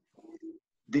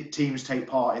the teams take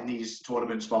part in these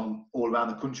tournaments from all around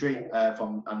the country,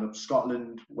 from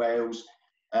Scotland, Wales,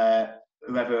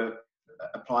 whoever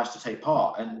applies to take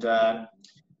part. And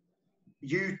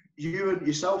you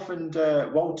yourself and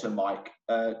Walter, Mike,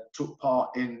 took part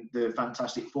in the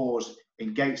Fantastic Fours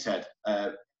in Gateshead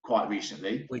quite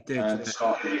recently. We did at the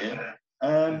start of the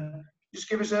year. Just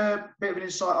give us a bit of an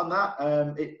insight on that.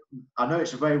 I know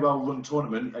it's a very well-run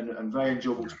tournament and very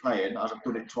enjoyable to play in, as I've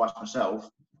done it twice myself.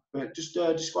 But just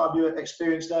describe your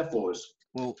experience there for us.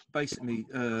 Well, basically,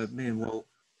 me and Walt,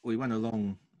 we went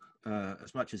along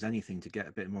as much as anything to get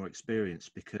a bit more experience,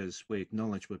 because we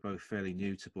acknowledge we're both fairly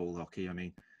new to ball hockey. I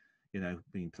mean, you know,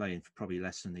 been playing for probably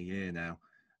less than a year now.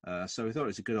 So we thought it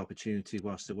was a good opportunity,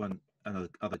 whilst there weren't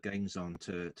other games on,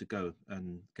 to go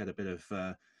and get a bit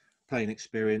of playing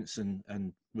experience,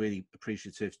 and really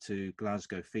appreciative to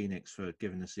Glasgow Phoenix for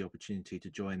giving us the opportunity to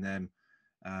join them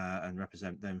and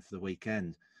represent them for the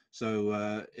weekend.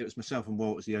 So it was myself and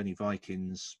Walt as the only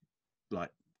Vikings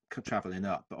like travelling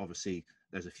up, but obviously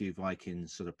there's a few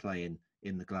Vikings sort of playing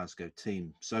in the Glasgow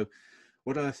team. So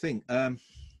what do I think?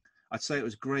 I'd say it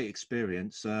was a great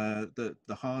experience. The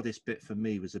hardest bit for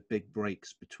me was the big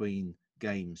breaks between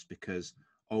games, because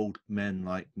old men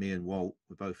like me and Walt,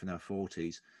 we're both in our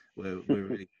 40s, we're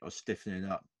really stiffening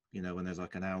up, you know, when there's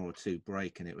like an hour or two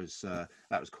break, and it was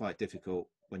that was quite difficult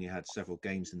when you had several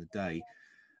games in the day.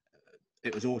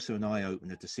 It was also an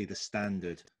eye-opener to see the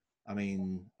standard. I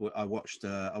mean, I watched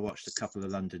a couple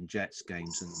of London Jets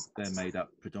games, and they're made up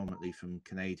predominantly from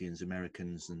Canadians,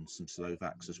 Americans, and some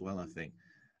Slovaks as well, I think.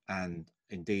 And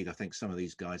indeed, I think some of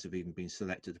these guys have even been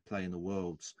selected to play in the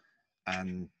Worlds.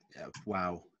 And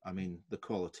wow, I mean, the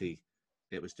quality,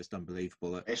 it was just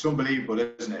unbelievable. It's unbelievable,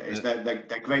 isn't it?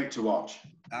 They're great to watch.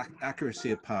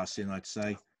 Accuracy of passing, I'd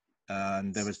say.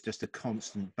 And there was just a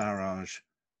constant barrage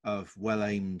of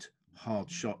well-aimed, hard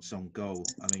shots on goal.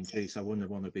 I mean, geez, I wouldn't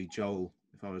want to be Joel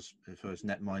if I was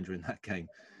netminder in that game.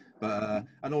 But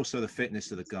and also the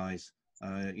fitness of the guys.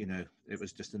 You know, it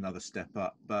was just another step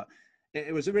up. But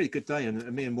it was a really good day,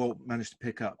 and me and Walt managed to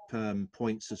pick up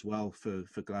points as well for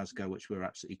Glasgow, which we were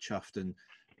absolutely chuffed. And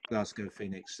Glasgow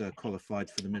Phoenix qualified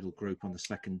for the middle group on the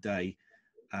second day.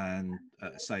 And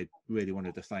really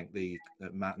wanted to thank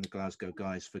Matt and the Glasgow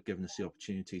guys for giving us the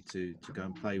opportunity to go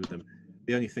and play with them.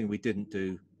 The only thing we didn't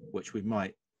do, which we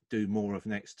might do more of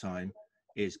next time,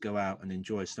 is go out and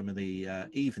enjoy some of the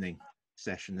evening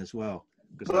session as well.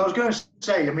 Well, I was going to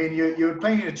say, I mean, you're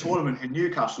playing in a tournament in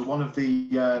Newcastle, one of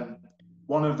the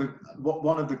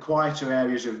quieter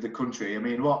areas of the country. I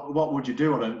mean, what would you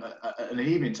do on an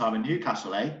evening time in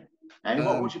Newcastle, eh?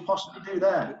 What would you possibly do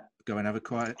there? Go and have a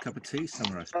quiet cup of tea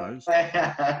somewhere, I suppose.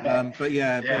 But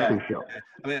yeah,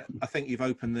 I mean, I think you've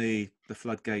opened the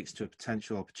floodgates to a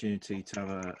potential opportunity to have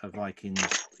a Vikings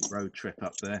road trip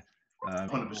up there.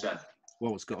 100%.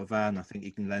 Walt's got a van, I think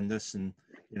he can lend us, and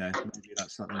you know, maybe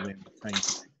that's something we entertain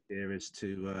here, is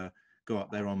to go up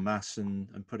there en masse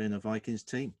and put in a Vikings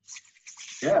team.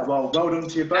 Yeah, well done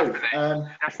to you both.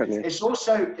 It's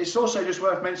also just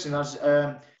worth mentioning, as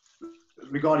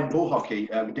regarding ball hockey,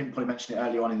 we didn't probably mention it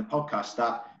early on in the podcast,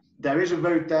 that there is a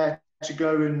road there to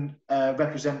go and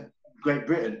represent Great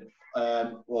Britain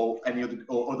or any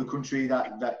other country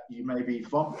that you may be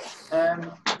from.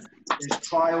 There's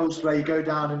trials where you go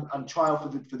down and trial for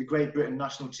the Great Britain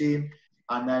national team,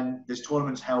 and then there's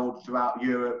tournaments held throughout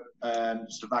Europe.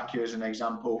 Slovakia is an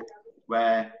example,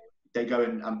 where they go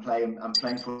and play in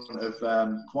front of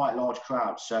quite large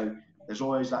crowds. So there's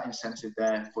always that incentive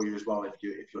there for you as well if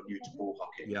you're new to ball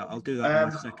hockey. Yeah, I'll do that in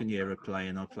my second year of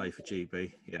playing. I'll play for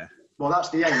GB. Yeah. Well, that's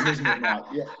the aim, isn't it, Mike?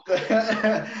 Yeah.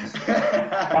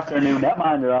 That's a new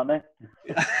netminder, aren't they?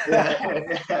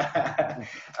 Yeah.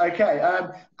 Okay.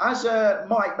 As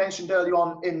Mike mentioned early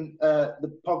on in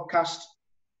the podcast,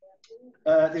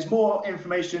 there's more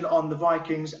information on the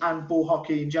Vikings and ball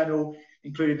hockey in general,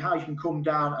 including how you can come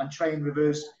down and train with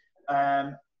us.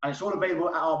 And it's all available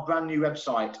at our brand new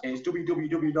website. It's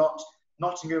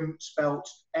www.Nottingham, spelt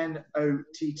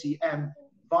Nottm,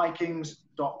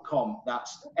 Vikings.com.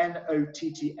 That's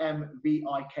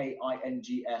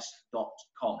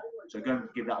NOTTMVIKINGS.com. So go and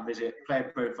give that a visit.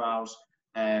 Player profiles,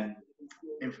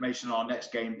 information on our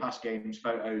next game, past games,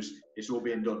 photos. It's all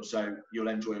being done, so you'll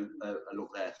enjoy a look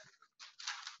there.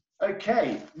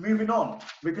 Okay, moving on.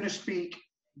 We're going to speak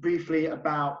briefly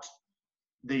about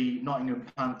the Nottingham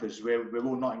Panthers. We're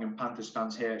all Nottingham Panthers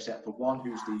fans here, except for one,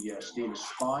 who's the Steelers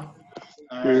spy.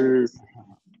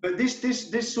 But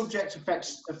this subject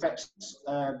affects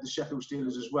the Sheffield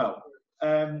Steelers as well.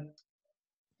 The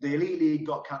Elite League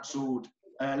got cancelled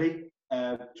early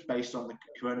based on the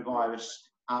coronavirus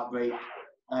outbreak.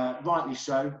 Rightly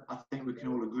so, I think we can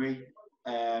all agree.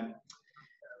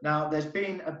 Now, there's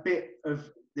been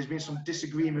some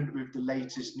disagreement with the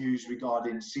latest news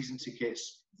regarding season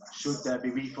tickets. Should there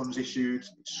be refunds issued?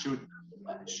 Should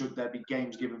there be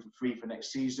games given for free for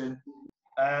next season?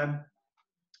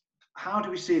 How do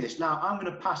we see this? Now, I'm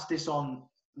going to pass this on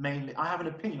mainly. I have an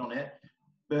opinion on it,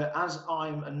 but as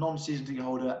I'm a non-season ticket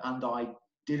holder and I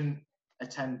didn't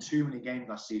attend too many games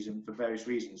last season for various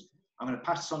reasons, I'm going to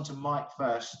pass this on to Mike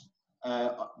first.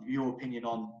 Your opinion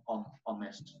on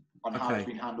this, on how it's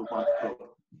been handled by the club.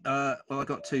 Well, I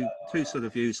got two sort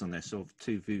of views on this, or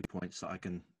two viewpoints that I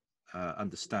can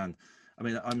understand. I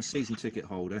mean, I'm a season ticket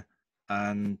holder,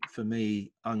 and for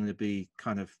me, I'm going to be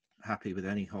kind of happy with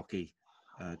any hockey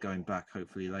going back,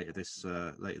 hopefully later this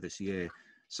year.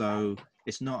 So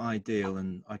it's not ideal,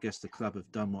 and I guess the club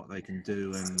have done what they can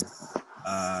do, and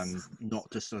not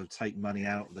to sort of take money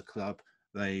out of the club.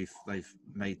 They've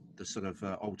made the sort of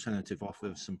alternative offer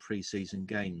of some pre-season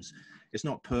games. It's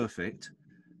not perfect,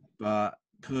 but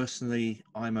personally,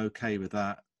 I'm okay with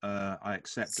that. I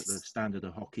accept that the standard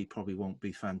of hockey probably won't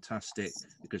be fantastic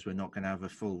because we're not going to have a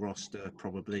full roster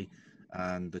probably,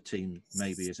 and the team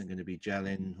maybe isn't going to be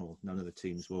gelling, or none of the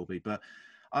teams will be. But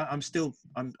I'm sort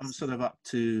of up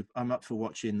for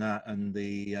watching that, and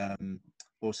the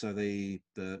also the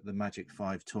Magic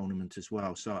 5 tournament as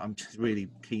well. So I'm just really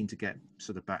keen to get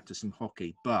sort of back to some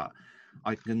hockey. But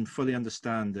I can fully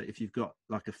understand that if you've got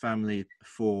like a family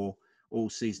for all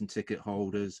season ticket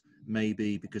holders,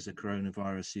 maybe because of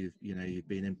coronavirus, you've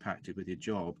been impacted with your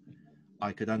job.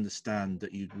 I could understand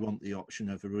that you'd want the option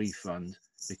of a refund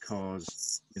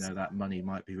because, that money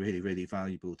might be really, really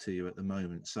valuable to you at the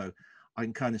moment. So I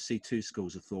can kind of see two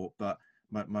schools of thought, but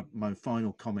my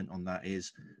final comment on that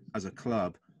is, as a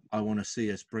club, I want to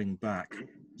see us bring back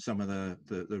some of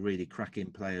the really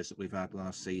cracking players that we've had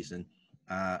last season.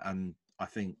 And I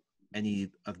think any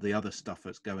of the other stuff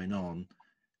that's going on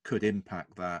could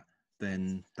impact that,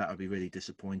 then that would be really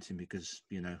disappointing because,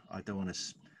 I don't want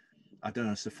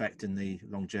us affecting the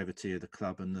longevity of the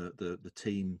club and the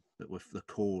team that we're the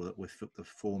core that we're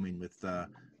forming with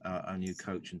our new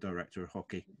coach and director of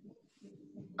hockey.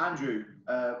 Andrew,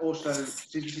 also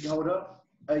season ticket holder,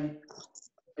 are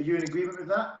you in agreement with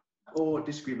that or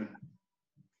disagreement?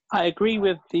 I agree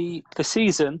with the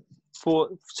season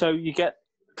so you get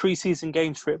pre-season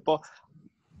games for it, but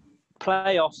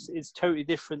playoffs is totally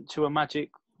different to a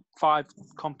Magic 5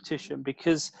 competition,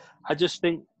 because I just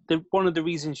think one of the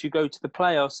reasons you go to the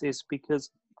playoffs is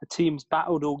because the team's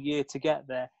battled all year to get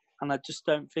there, and I just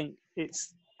don't think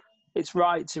it's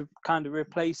right to kind of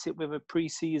replace it with a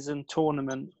pre-season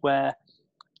tournament where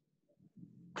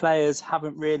players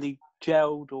haven't really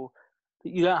gelled, or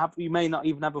you may not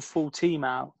even have a full team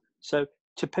out. So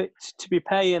to be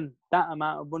paying that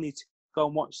amount of money to go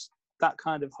and watch that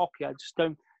kind of hockey, I just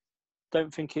don't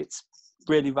think it's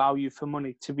really value for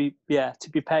money to be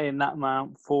paying that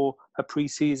amount for a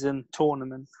pre-season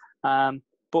tournament.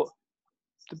 But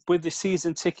with the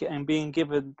season ticket and being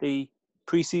given the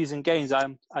pre-season games,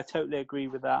 I totally agree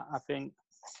with that. I think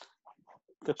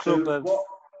the club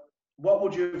what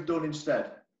would you have done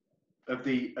instead of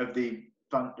the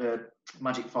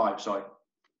Magic 5? Sorry,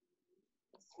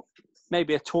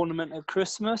 maybe a tournament at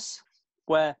Christmas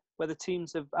where the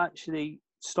teams have actually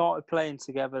started playing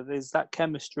together. There's that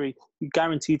chemistry. You're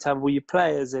guaranteed to have all your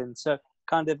players in. So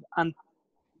and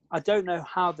I don't know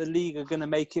how the league are going to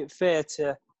make it fair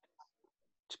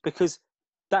because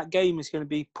that game is going to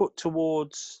be put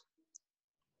towards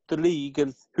the league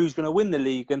and who's going to win the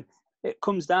league. And it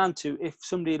comes down to if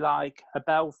somebody like a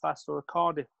Belfast or a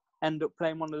Cardiff end up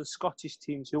playing one of the Scottish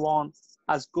teams who aren't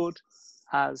as good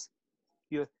as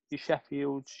your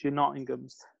Sheffields, your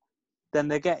Nottinghams, then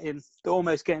they're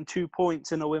almost getting 2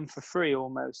 points and a win for free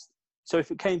almost. So if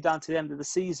it came down to the end of the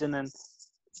season and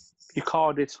your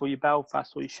Cardiffs or your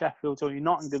Belfast or your Sheffields or your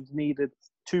Nottinghams needed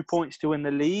 2 points to win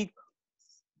the league,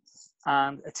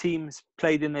 and a team's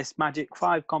played in this Magic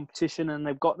 5 competition and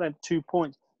they've got them 2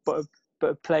 points, but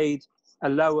have played a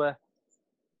lower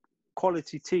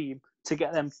quality team to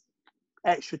get them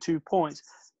extra 2 points,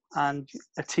 and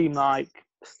a team like,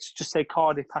 just say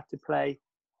Cardiff had to play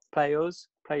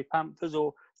Panthers,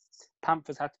 or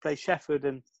Panthers had to play Sheffield,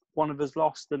 and one of us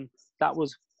lost, and that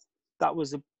was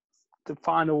the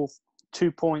final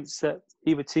 2 points that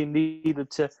either team needed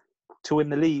to win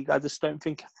the league. I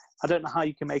don't know how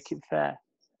you can make it fair.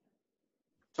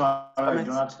 So, do you want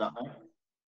to add to that, mate?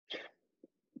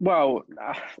 Well,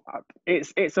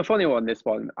 it's a funny one, this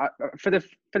one. For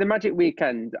the Magic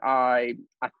weekend, I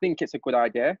think it's a good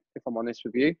idea, if I'm honest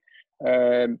with you,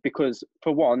 because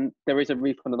for one, there is a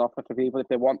refund on offer for people if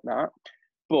they want that,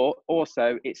 but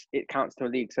also it counts to a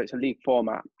league, so it's a league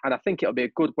format, and I think it'll be a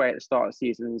good way at the start of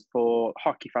seasons for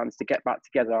hockey fans to get back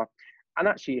together. And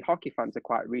actually, hockey fans are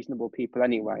quite reasonable people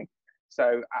anyway.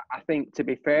 So I think, to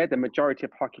be fair, the majority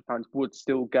of hockey fans would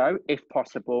still go if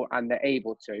possible, and they're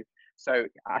able to. So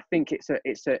I think it's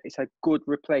a good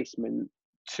replacement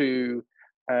to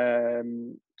the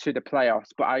playoffs.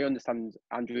 But I understand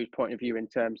Andrew's point of view in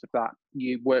terms of that.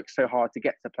 You work so hard to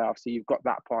get to the playoffs, so you've got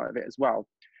that part of it as well.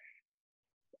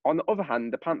 On the other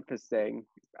hand, the Panthers thing,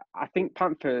 I think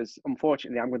Panthers,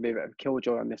 unfortunately, I'm going to be a bit of a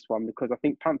killjoy on this one, because I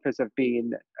think Panthers have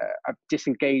been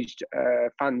disengaged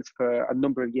fans for a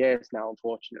number of years now,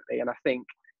 unfortunately. And I think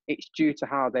it's due to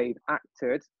how they've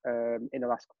acted in the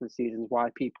last couple of seasons why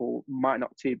people might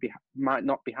not be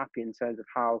happy in terms of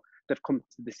how they've come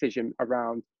to the decision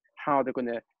around how they're going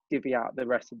to divvy out the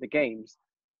rest of the games.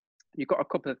 You've got a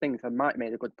couple of things that Mike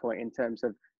made a good point in terms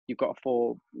of you've got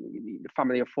a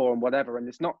family of four and whatever, and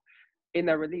it's not in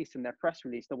their release, in their press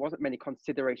release, there wasn't many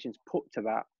considerations put to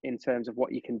that in terms of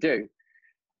what you can do.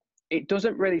 It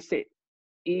doesn't really sit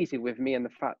easy with me and the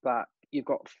fact that you've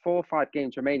got 4 or 5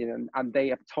 games remaining, and they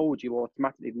have told you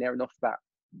automatically near enough that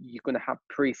you're going to have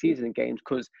pre-season games,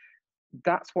 because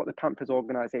that's what the Panthers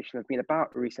organisation have been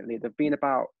about recently. They've been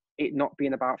about it not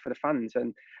being about for the fans.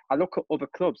 And I look at other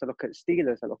clubs, I look at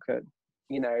Steelers, I look at,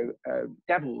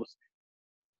 Devils,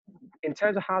 in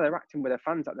terms of how they're acting with their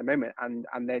fans at the moment, and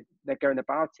they're going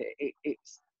about it.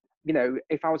 It's,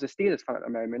 if I was a Steelers fan at the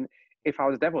moment, if I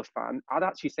was a Devils fan, I'd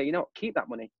actually say, keep that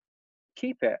money,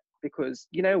 keep it, because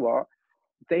you know what,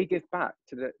 they give back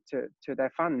to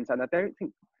their fans, and I don't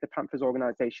think the Panthers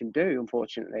organisation do,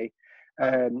 unfortunately.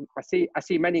 I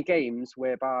see many games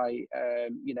whereby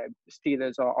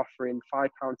Steelers are offering £5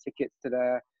 tickets to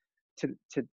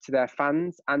their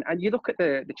fans, and you look at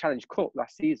the Challenge Cup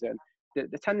last season, the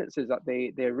attendances at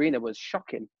the arena was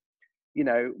shocking.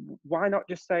 Why not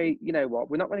just say, you know what,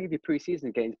 we're not going to give you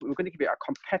pre-season games, but we're going to give you a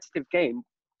competitive game,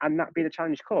 and that be the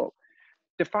Challenge Cup.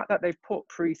 The fact that they've put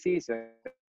pre-season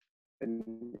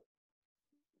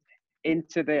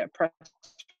into their press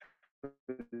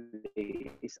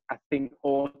release, I think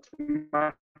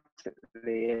automatically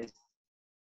is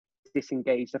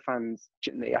disengage the fans.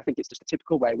 I think it's just a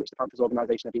typical way which the Panthers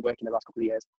organisation have been working the last couple of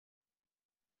years.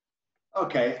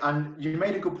 Okay, and you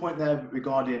made a good point there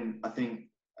regarding, I think,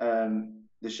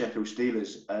 the Sheffield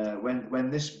Steelers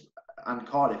when this, and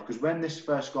Cardiff, because when this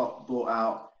first got brought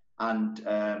out and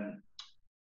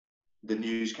the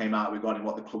news came out regarding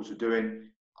what the clubs were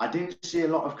doing, I didn't see a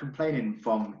lot of complaining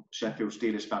from Sheffield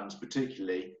Steelers fans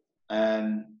particularly.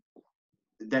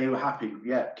 They were happy,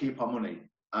 keep our money.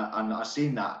 And I've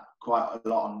seen that quite a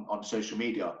lot on social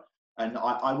media. And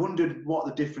I wondered what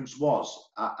the difference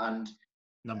was. And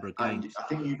number of games. And I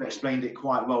think you've explained it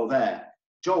quite well there.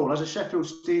 Joel, as a Sheffield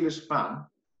Steelers fan,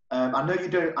 I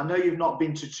know you've not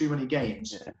been to too many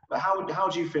games, but how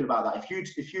do you feel about that? If you'd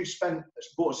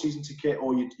bought a season ticket,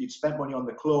 or you'd spent money on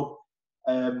the club,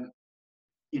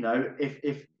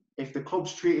 if the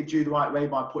club's treated you the right way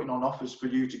by putting on offers for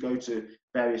you to go to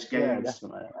various games,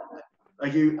 definitely. Are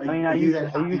you then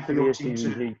happy for your team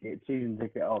to season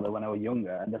ticket holder when I was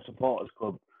younger, and the supporters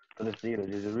club for the Steelers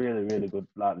is a really, really good.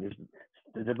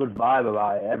 There's a good vibe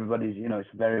about it. Everybody's, it's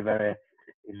very, very,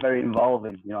 it's very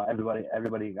involving. Everybody.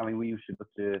 I mean, we used to go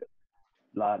to,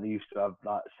 they used to have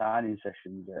signing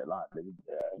sessions at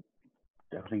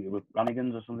I think it was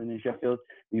Brannigan's or something in Sheffield.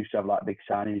 We used to have big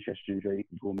signing sessions where you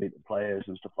could go and meet the players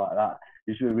and stuff like that.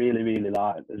 It's really, really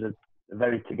there's a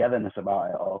very togetherness about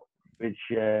it all, which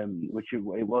it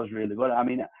was really good. I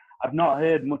mean, I've not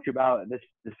heard much about the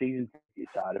season ticket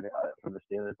side of it from the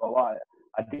Steelers, but what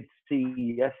I did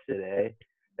see yesterday,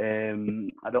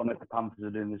 I don't know if the Panthers are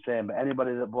doing the same, but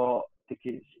anybody that bought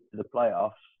tickets to the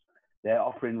playoffs, they're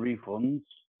offering refunds,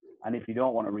 and if you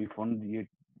don't want a refund,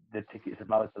 the tickets are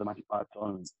valid for the Magic 5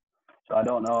 tournament. So I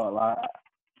don't know, I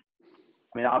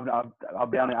mean, I'll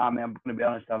be honest. I'm going to be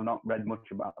honest. I've not read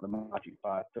much about the Magic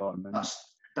 5 tournament.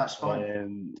 That's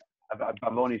fine.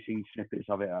 I've only seen snippets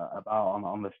of it about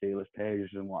on the Steelers pages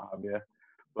and what have you.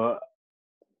 But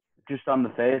just on the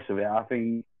face of it, I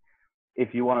think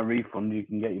if you want a refund, you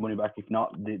can get your money back. If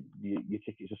not, your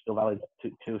tickets are still valid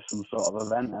to some sort of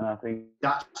event. And I think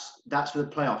that's for the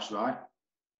playoffs, right?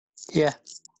 Yeah.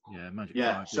 Yeah, Magic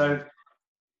 5.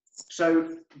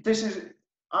 So this is.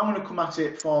 I'm going to come at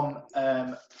it from.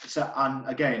 And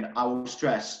again, I will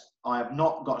stress, I have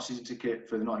not got a season ticket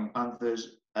for the Nottingham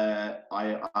Panthers.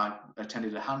 I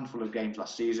attended a handful of games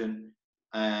last season,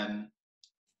 and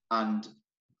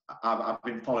I've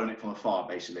been following it from afar,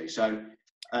 basically. So,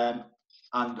 and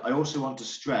I also want to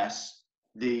stress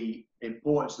the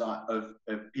importance of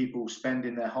people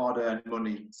spending their hard-earned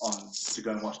money to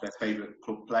go and watch their favourite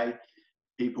club play.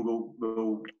 People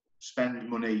will spend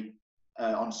money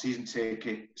on season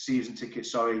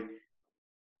tickets,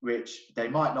 which they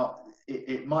might not.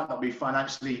 It might not be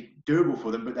financially doable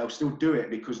for them, but they'll still do it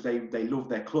because they love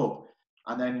their club.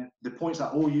 And then the points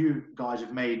that all you guys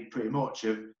have made pretty much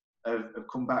have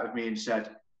come back with me and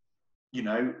said,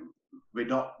 we're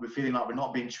feeling like we're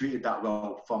not being treated that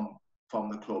well from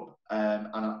the club. And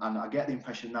I get the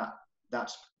impression that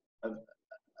that's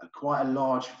quite a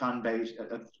large fan base,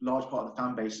 a large part of the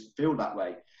fan base feel that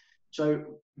way.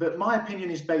 So, but my opinion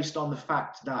is based on the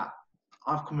fact that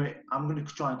I'm going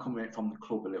to try and come at it from the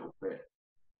club a little bit.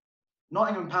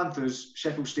 Nottingham Panthers,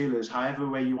 Sheffield Steelers, however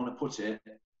way you want to put it,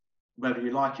 whether you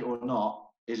like it or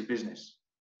not, is a business.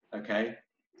 Okay,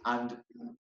 and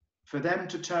for them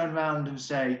to turn around and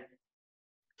say,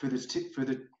 for the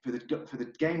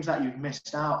games that you've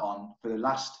missed out on for the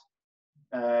last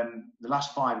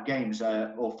 5 games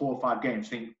or 4 or 5 games, I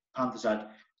think Panthers had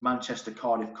Manchester,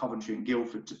 Cardiff, Coventry, and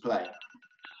Guildford to play.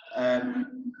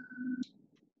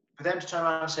 For for them to turn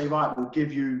around and say, right, we'll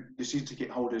give you, the season ticket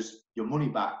holders, your money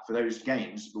back for those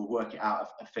games, we'll work it out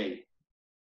a fee.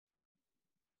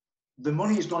 The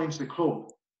money has gone into the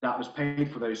club that was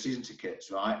paid for those season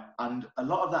tickets, right? And a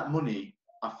lot of that money,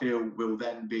 I feel, will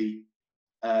then be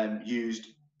used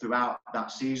throughout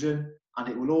that season, and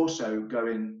it will also go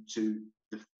into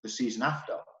the season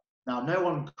after. Now, no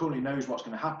one currently knows what's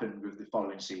going to happen with the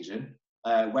following season,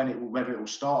 whether it will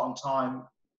start on time.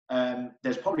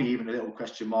 There's probably even a little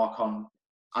question mark on.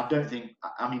 I don't think.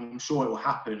 I mean, I'm sure it will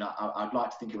happen. I'd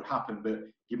like to think it will happen, but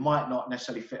you might not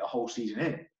necessarily fit a whole season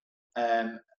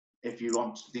in if you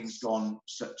want things to go on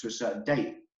to a certain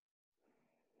date.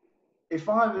 If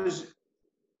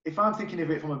I'm thinking of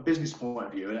it from a business point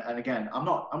of view, and again, I'm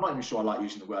not even sure I like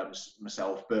using the word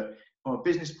myself, but from a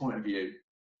business point of view,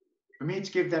 for me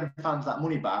to give them fans that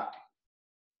money back,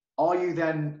 are you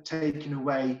then taking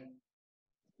away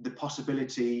the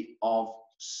possibility of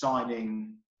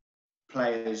signing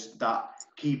players,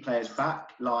 key players back,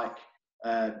 like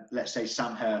let's say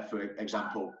Sam Hare, for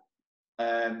example?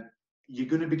 You're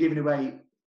going to be giving away,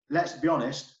 let's be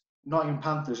honest, Nottingham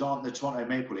Panthers aren't the Toronto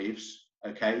Maple Leafs,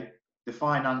 okay? The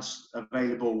finance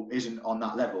available isn't on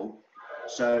that level.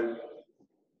 So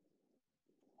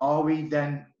are we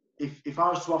then, if I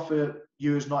was to offer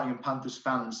you as Nottingham Panthers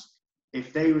fans,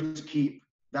 if they were to keep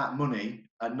that money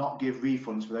and not give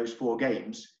refunds for those 4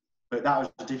 games, but that was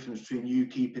the difference between you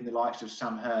keeping the likes of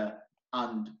Sam Hare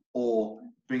or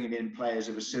bringing in players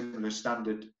of a similar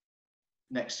standard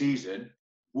next season,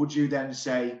 would you then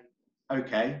say,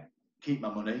 okay, keep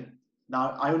my money?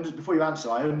 Now, before you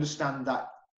answer, I understand that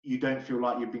you don't feel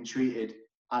like you've been treated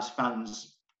as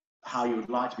fans how you would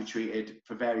like to be treated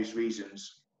for various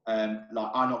reasons. I'm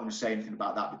not going to say anything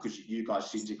about that because you guys are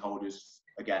season ticket holders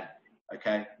again,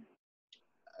 okay?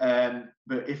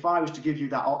 But if I was to give you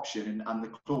that option and the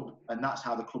club, and that's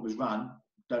how the club is run,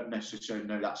 don't necessarily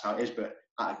know that's how it is, but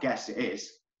I guess it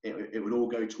is, it would all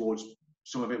go towards,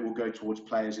 some of it will go towards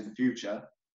players in the future.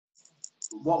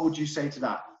 What would you say to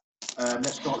that?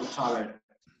 Let's start with Tyrone.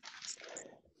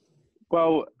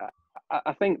 Well,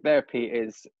 I think there, Pete,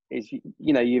 is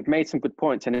you've made some good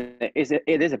points, and it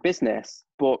is a business,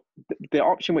 but the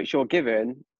option which you're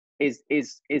given is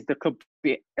the club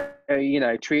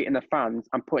treating the fans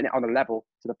and putting it on a level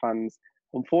to the fans.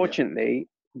 Unfortunately,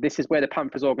 this is where the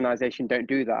Panthers organisation don't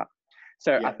do that.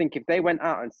 So I think if they went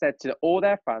out and said to all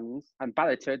their fans and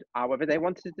balloted however they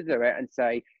wanted to do it and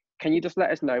say, can you just let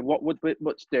us know what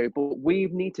to do? But we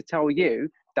need to tell you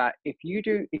that if you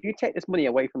take this money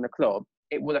away from the club,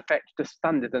 it will affect the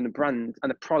standard and the brand and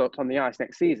the product on the ice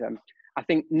next season. I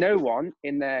think no one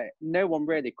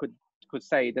really could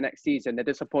say the next season they're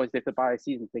disappointed if they buy a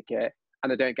season ticket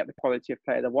and they don't get the quality of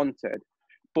player they wanted.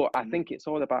 But I think it's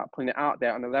all about putting it out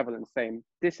there on a level and saying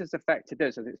this has affected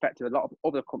us, as it's affected a lot of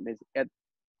other companies.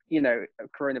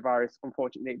 Coronavirus,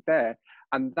 unfortunately, there.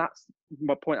 And that's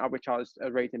my point which I was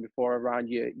raising before around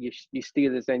your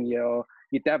Steelers and your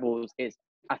Devils. Is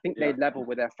I think they level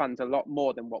with their fans a lot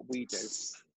more than what we do.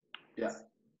 Yeah.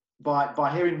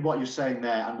 By hearing what you're saying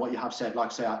there and what you have said,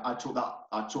 like I say, I took that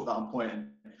on point.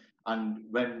 And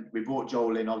when we brought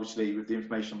Joel in, obviously with the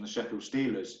information on the Sheffield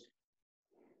Steelers,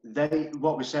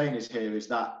 what we're saying is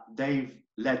that they've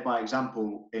led by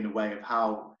example in a way of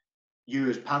how you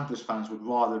as Panthers fans would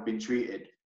rather have been treated,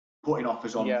 putting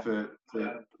offers on for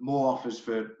more offers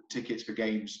for tickets for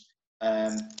games,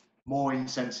 more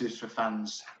incentives for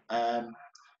fans.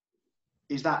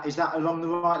 Is that along the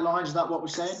right lines? Is that what we're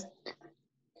saying?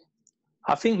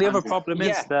 I think the other problem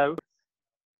is, though,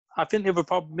 I think it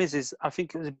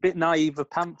was a bit naive of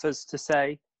Panthers to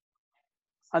say,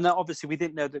 and obviously we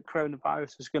didn't know that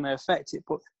coronavirus was going to affect it,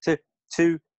 but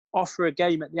to offer a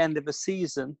game at the end of a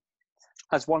season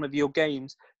as one of your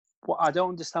games, I don't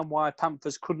understand why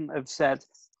Panthers couldn't have said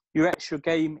your extra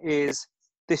game is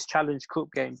this Challenge Cup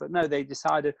game. But no, they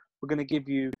decided we're going to give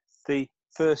you the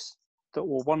first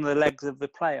or one of the legs of the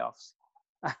playoffs.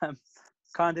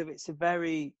 It's a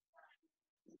very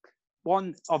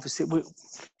obviously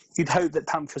you'd hope that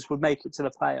Panthers would make it to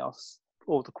the playoffs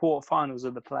or the quarterfinals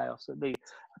of the playoffs at least.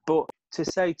 But to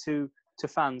say to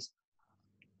fans,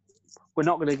 we're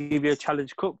not going to give you a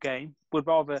Challenge Cup game, would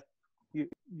rather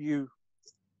you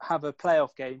have a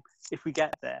playoff game if we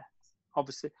get there.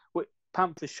 Obviously,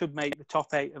 Panthers should make the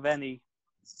top 8 of any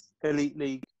elite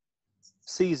league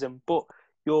season, but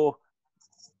you're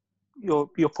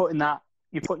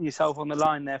putting yourself on the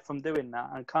line there from doing that,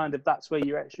 and that's where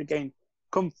your extra game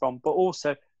come from. But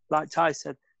also, like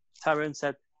Tyrone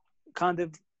said,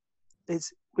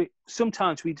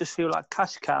 sometimes we just feel like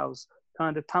cash cows,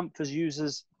 Panthers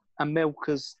users and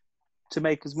milkers to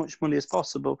make as much money as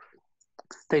possible.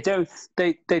 They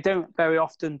don't very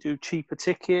often do cheaper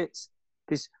tickets.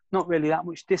 There's not really that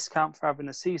much discount for having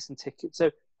a season ticket.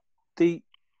 So the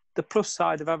plus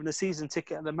side of having a season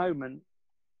ticket at the moment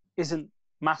isn't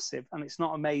massive, and it's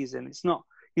not amazing. It's not,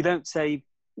 you don't say,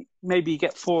 maybe you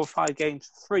get 4 or 5 games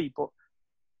for free, but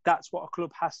that's what a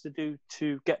club has to do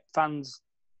to get fans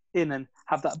in and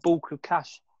have that bulk of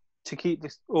cash to keep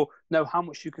this, or know how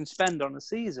much you can spend on a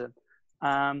season.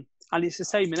 And it's the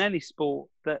same in any sport,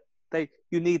 that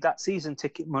you need that season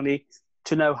ticket money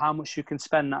to know how much you can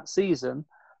spend that season,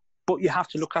 but you have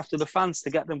to look after the fans to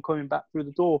get them coming back through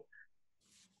the door.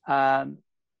 And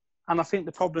I think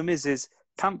the problem is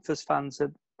Panthers fans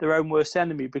are their own worst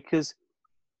enemy, because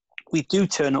we do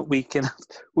turn up week in,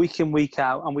 week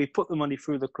out, and we put the money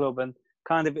through the club, and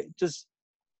kind of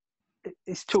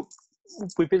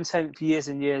we've been saying it for years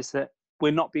and years that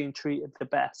we're not being treated the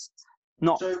best.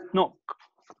 Not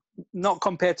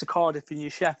compared to Cardiff and New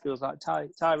Sheffield, like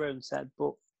Tyrone said,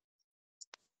 but.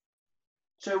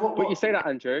 So what you say that,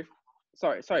 Andrew?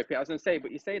 Sorry, Pete. I was going to say,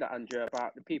 but you say that, Andrew,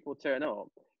 about the people turn up.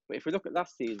 But if we look at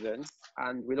last season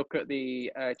and we look at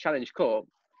the Challenge Cup,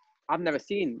 I've never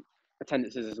seen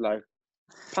attendances as low.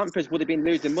 Panthers would have been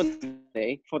losing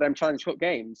money for them Challenge Cup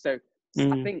games. So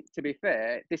I think, to be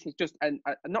fair, this is just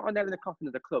not a nail in the coffin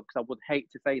of the club, because I would hate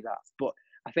to say that. But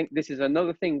I think this is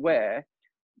another thing where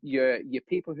your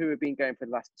people who have been going for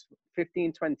the last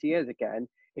 15, 20 years again,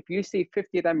 if you see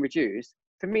 50 of them reduced,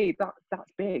 for me,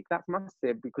 that's big. That's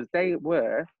massive, because they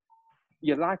were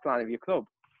your lifeline of your club.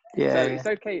 Yeah.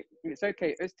 So it's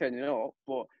okay us turning up,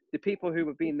 but the people who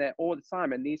have been there all the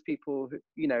time, and these people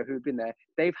who've been there,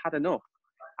 they've had enough.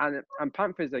 And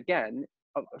Panthers, again,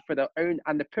 for their own,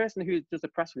 and the person who does the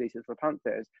press releases for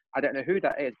Panthers, I don't know who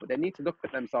that is, but they need to look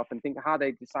at themselves and think how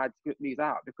they decide to put these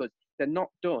out, because they're not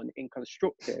done in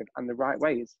constructive and the right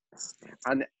ways.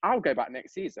 And I'll go back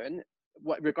next season,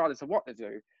 regardless of what they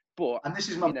do. But and this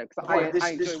is my because point. I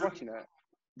enjoy watching it.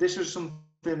 This was something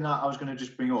that I was going to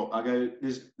just bring up. I go,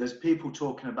 there's people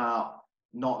talking about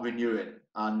not renewing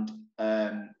and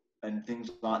things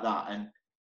like that, and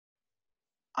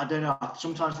I don't know. I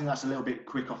sometimes think that's a little bit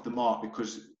quick off the mark,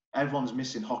 because everyone's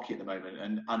missing hockey at the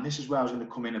moment, and this is where I was going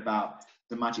to come in about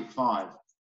the Magic 5.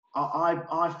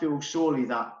 I feel surely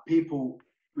that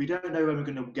we don't know when we're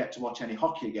going to get to watch any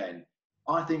hockey again.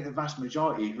 I think the vast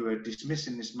majority who are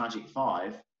dismissing this Magic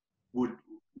 5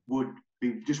 would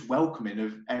be just welcoming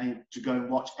of to go and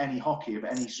watch any hockey of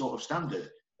any sort of standard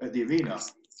at the arena,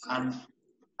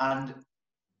 and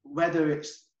whether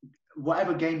it's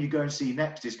whatever game you go and see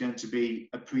next is going to be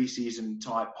a pre-season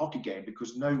type hockey game,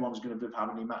 because no one's going to have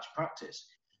any match practice.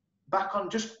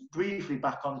 Just briefly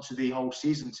back onto the whole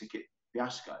season ticket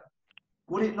fiasco.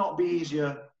 Would it not be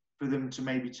easier for them to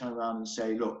maybe turn around and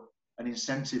say, look, an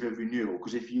incentive of renewal?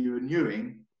 Because if you're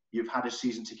renewing, you've had a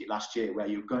season ticket last year where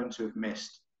you're going to have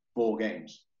missed 4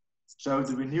 games. So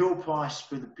the renewal price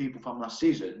for the people from last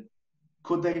season,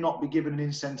 could they not be given an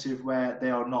incentive where they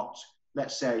are not,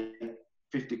 let's say,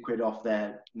 50 quid off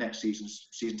their next season's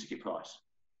season ticket price?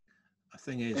 The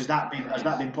thing is, has that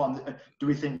been put on? Do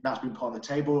we think that's been put on the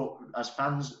table as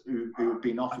fans who have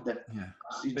been offered their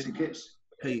season tickets?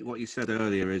 Pete, what you said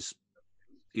earlier is,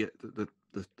 the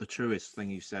truest thing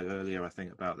you said earlier, I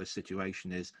think, about this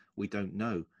situation is we don't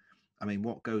know. I mean,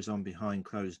 what goes on behind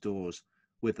closed doors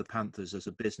with the Panthers as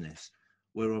a business?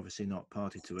 We're obviously not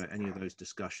party to any of those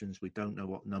discussions. We don't know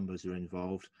what numbers are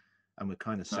involved, and we're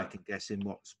kind of second guessing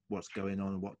what's going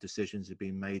on and what decisions are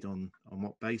being made on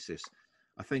what basis.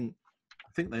 I think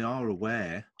they are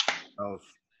aware of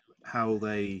how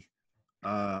they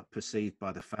are perceived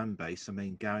by the fan base. I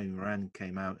mean, Gary Moran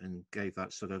came out and gave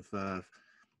that sort of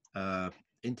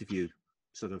interview,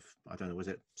 sort of, I don't know, was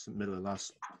it middle of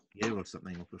last year or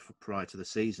something, prior to the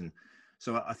season.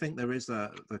 So I think there is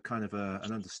a kind of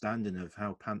an understanding of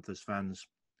how Panthers fans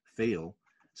feel.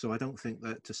 So I don't think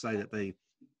that to say that they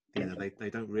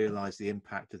don't realise the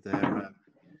impact of their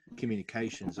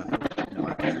communications. I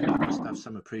think they must have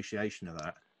some appreciation of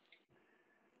that.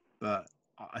 But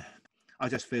I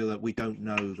just feel that we don't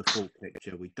know the full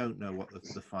picture. We don't know what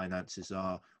the finances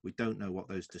are. We don't know what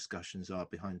those discussions are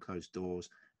behind closed doors.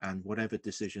 And whatever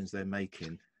decisions they're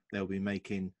making, they'll be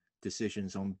making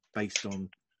decisions based on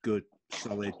good,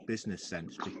 solid business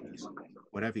sense, because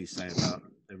whatever you say about it,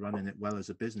 they're running it well as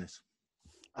a business.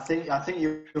 I think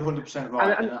you're 100%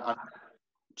 right.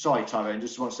 Sorry, Tyrone,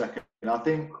 just 1 second. I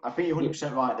think you're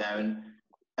 100% right there.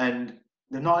 And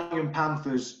the Nottingham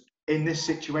Panthers, in this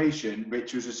situation,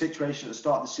 which was a situation at the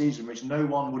start of the season, which no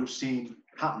one would have seen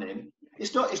happening.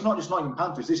 It's not just Nottingham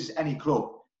Panthers. This is any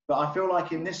club. But I feel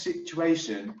like in this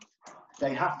situation,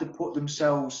 they have to put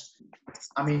themselves.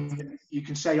 I mean, you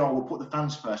can say, "Oh, we'll put the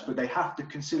fans first," but they have to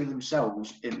consider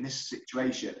themselves in this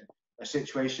situation, a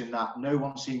situation that no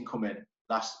one's seen coming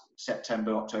last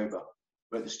September, October,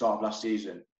 at the start of last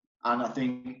season. And I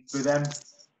think for them,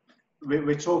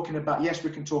 we're talking about, yes,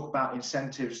 we can talk about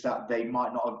incentives that they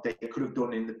might not have, they could have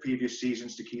done in the previous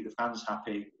seasons to keep the fans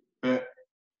happy. But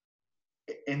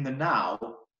in the now,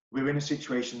 we're in a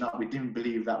situation that we didn't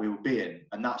believe that we would be in.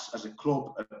 And that's as a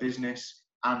club, a business,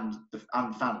 and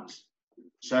fans.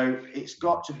 So it's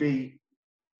got to be,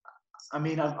 I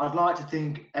mean, I'd like to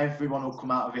think everyone will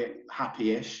come out of it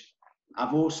happy-ish.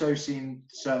 I've also seen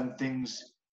certain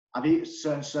things,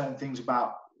 certain things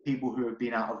about people who have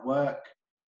been out of work,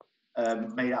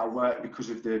 made out of work because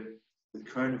of the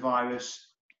coronavirus.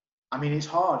 I mean, it's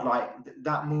hard. Like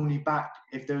that money back,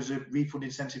 if there was a refund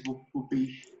incentive, would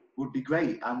be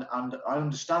great, and I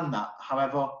understand that.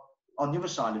 However, on the other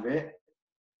side of it,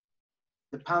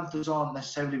 the Panthers aren't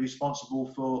necessarily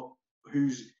responsible for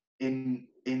who's in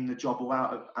the job or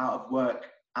out of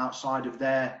work outside of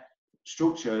their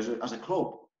structure as a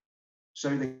club.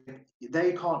 So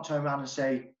they can't turn around and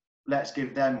say, let's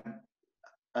give them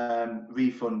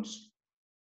refunds,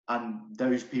 and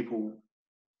those people,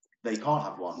 they can't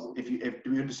have one. Do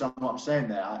you understand what I'm saying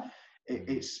there?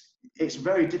 It's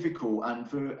very difficult, and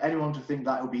for anyone to think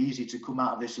that it will be easy to come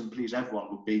out of this and please everyone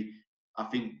would be, I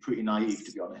think, pretty naive,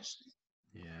 to be honest.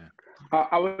 Yeah.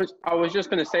 I was just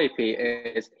going to say, Pete,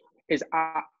 is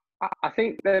I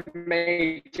think the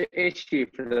major issue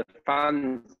for the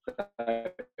fans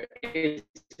is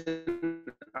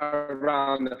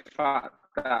around the fact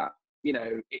that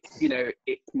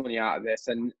it's money out of this,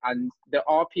 and there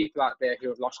are people out there who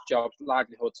have lost jobs,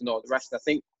 livelihoods, and all the rest. I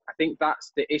think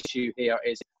that's the issue here.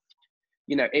 Is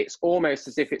it's almost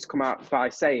as if it's come out by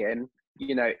saying,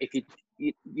 if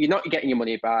you're not getting your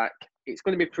money back, it's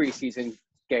going to be pre-season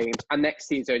games, and next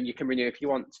season you can renew if you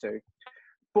want to.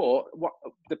 But what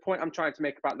the point I'm trying to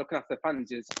make about looking after the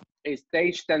fans is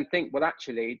they should then think, well,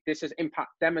 actually, this has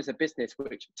impacted them as a business,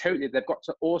 which totally they've got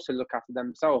to also look after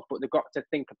themselves, but they've got to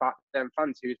think about them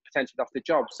fans who's potentially lost their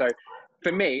job. So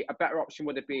for me, a better option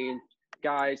would have been,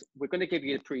 guys, we're going to give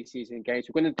you the pre-season games,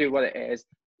 we're going to do what it is,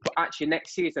 but actually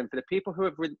next season, for the people who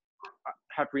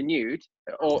have renewed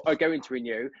or are going to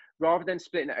renew, rather than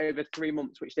splitting it over 3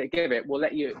 months, which they give it, we'll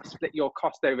let you split your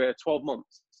cost over 12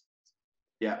 months.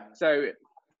 Yeah. So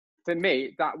for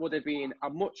me, that would have been a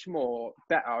much more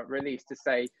better release to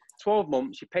say 12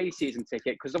 months, you pay season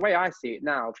ticket. Because the way I see it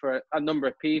now for a number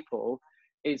of people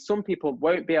is some people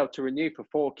won't be able to renew for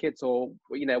 4 kids or,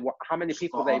 how many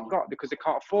people they've got because they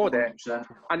can't afford it. 100%.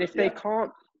 And if they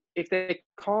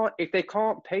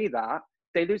can't pay that,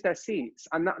 they lose their seats.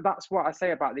 And that's what I say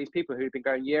about these people who've been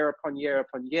going year upon year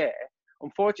upon year.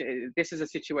 Unfortunately, this is a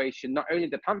situation not only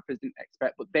the Panthers didn't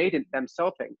expect, but they didn't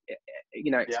themselves,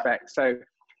 expect. So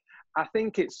I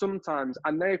think it's sometimes,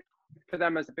 I know for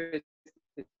them as a business,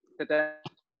 they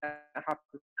have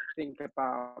to think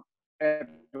about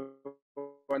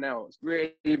everyone else.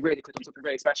 Really, really, because it's something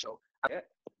really special.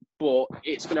 But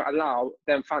it's going to allow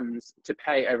them fans to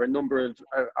pay over a number of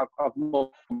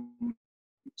months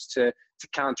to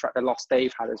counteract the loss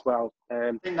they've had as well.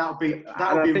 I think that would be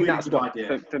a really good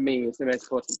idea. For me, is the most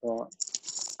important part.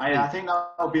 I think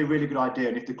that would be a really good idea,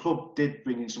 and if the club did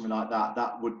bring in something like that,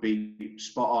 that would be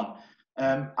spot on.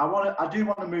 I do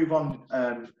want to move on.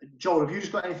 Joel, have you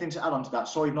just got anything to add on to that?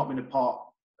 Sorry, you've not been a part.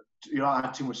 You don't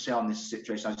have too much to say on this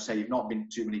situation. As I say, you've not been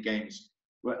to too many games.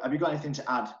 Have you got anything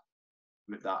to add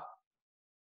with that?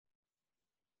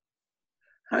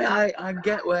 I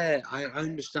get where I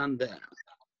understand that.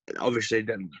 Obviously,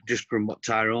 just from what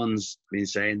Tyrone's been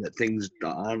saying, that things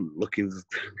aren't looking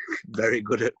very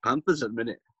good at Panthers at the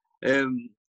minute.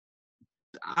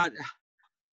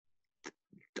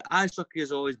 Ice hockey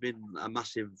has always been a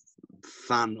massive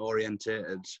fan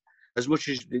orientated. As much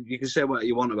as you can say what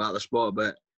you want about the sport,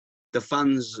 but the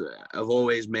fans have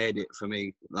always made it for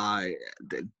me. Like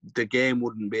the game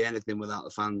wouldn't be anything without the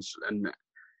fans, and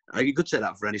you could say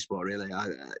that for any sport, really.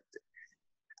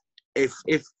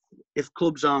 If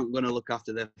clubs aren't going to look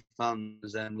after their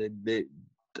fans, then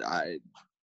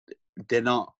they're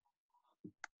not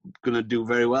going to do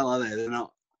very well, are they? They're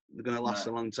going to last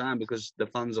a long time because the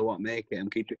fans are what make it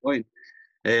and keep it going.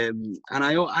 And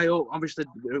I hope, obviously,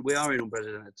 we are in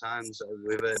unprecedented times. So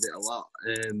we've heard it a lot.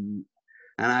 And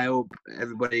I hope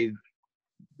everybody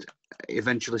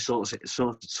eventually sorts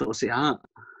it out.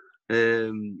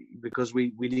 Because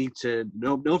we need to.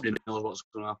 Nobody knows what's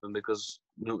going to happen because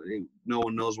no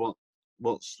one knows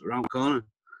what's around the corner.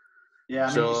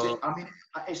 Yeah,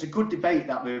 it's a good debate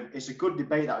that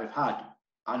we've had.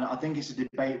 and I think it's a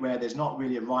debate where there's not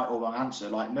really a right or wrong answer.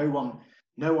 Like no one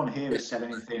here has said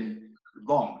anything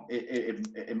wrong,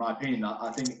 in my opinion.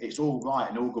 I think it's all right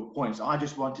and all good points. I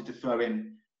just wanted to throw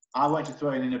in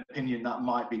an opinion that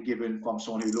might be given from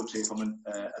someone who looks at it from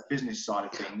a business side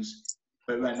of things.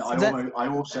 But then I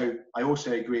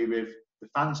also agree with the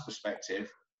fans'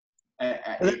 perspective.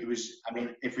 It was, I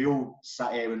mean, if we all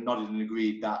sat here and nodded and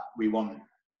agreed that we want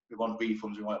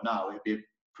refunds, we want it now, it'd be a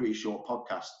pretty short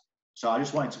podcast. So I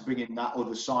just wanted to bring in that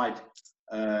other side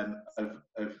of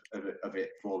it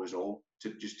for us all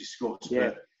to just discuss.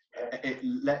 Yeah.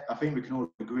 But I think we can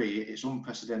all agree it's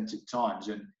unprecedented times,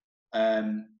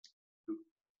 and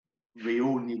we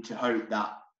all need to hope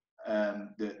that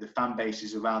the fan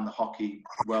bases around the hockey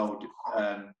world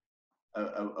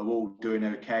are all doing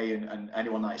okay, and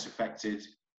anyone that is affected,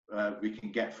 we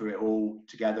can get through it all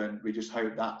together. And we just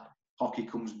hope that hockey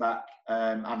comes back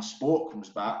and sport comes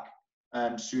back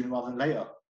sooner rather than later.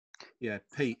 Yeah,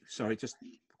 Pete, sorry,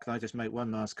 can I just make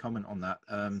one last comment on that?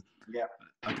 Yeah.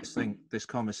 I just think this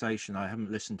conversation, I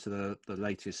haven't listened to the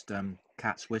latest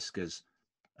Cat's Whiskers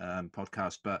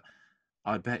podcast, but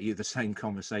I bet you the same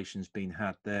conversation's been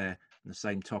had there and the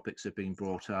same topics have been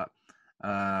brought up.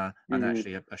 And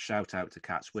actually a shout out to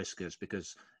Cat's Whiskers,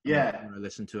 because I want to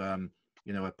listen to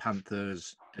a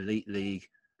Panthers Elite League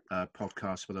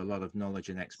podcast with a lot of knowledge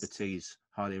and expertise.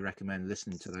 Highly recommend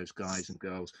listening to those guys and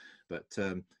girls. But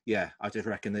I just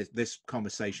reckon this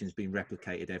conversation's been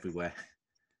replicated everywhere.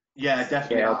 Yeah,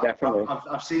 definitely. Yeah, definitely.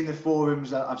 I've seen the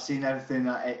forums. I've seen everything.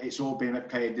 It's all been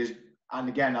replicated. And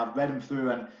again, I've read them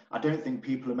through, and I don't think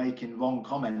people are making wrong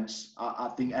comments. I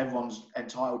think everyone's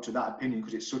entitled to that opinion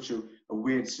because it's such a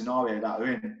weird scenario that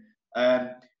we're in.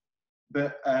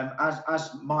 But as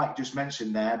Mike just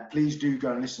mentioned there, please do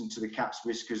go and listen to the Cat's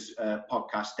Whiskers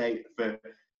podcast.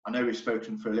 I know we've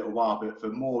spoken for a little while, but for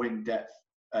more in-depth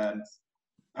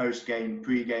post-game,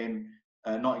 pre-game,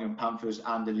 Nottingham Panthers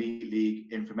and Elite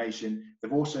League information.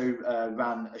 They've also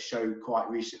ran a show quite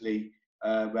recently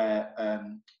where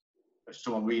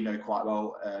someone we know quite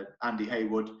well, Andy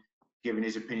Haywood, giving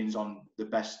his opinions on the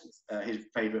best, his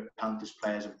favourite Panthers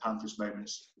players and Panthers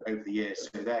moments over the years.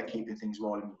 So they're keeping things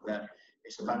rolling with them.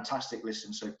 It's a fantastic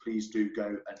listen, so please do go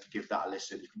and give that a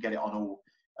listen. You can get it on all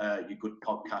your good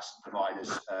podcast providers,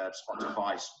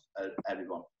 Spotify,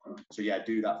 everyone. So yeah,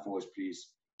 do that for us, please.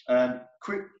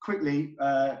 Quickly,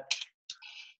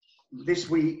 this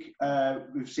week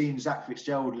we've seen Zach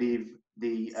Fitzgerald leave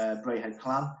the Braehead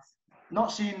clan.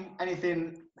 Not seeing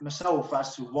anything myself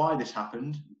as to why this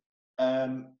happened.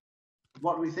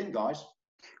 What do we think, guys?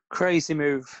 Crazy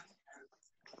move.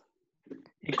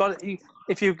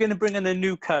 If you're going to bring in a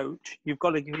new coach, you've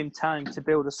got to give him time to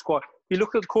build a squad. You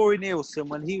look at Corey Nielsen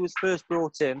when he was first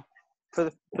brought in.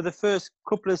 For the first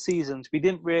couple of seasons, we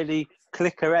didn't really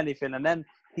click or anything, and then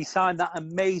he signed that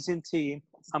amazing team,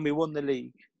 and we won the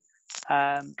league.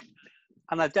 And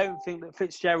I don't think that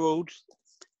Fitzgerald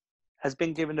has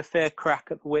been given a fair crack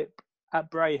at the whip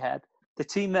at Braehead. The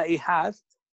team that he had,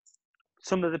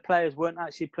 some of the players weren't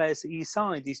actually players that he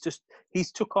signed.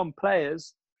 He's took on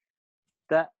players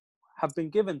that have been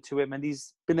given to him, and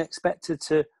he's been expected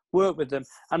to work with them.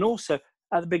 And also,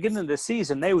 at the beginning of the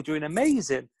season, they were doing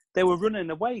amazing. They were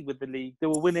running away with the league. They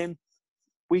were winning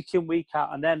week in, week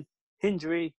out, and then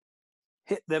injury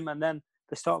hit them, and then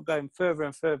they start going further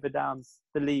and further down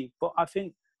the league. But I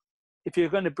think if you're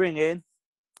going to bring in,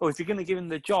 or if you're going to give him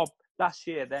the job last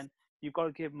year, then you've got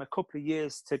to give him a couple of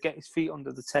years to get his feet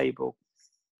under the table.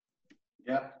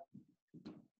 Yeah.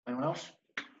 Anyone else?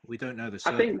 We don't know the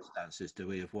circumstances, do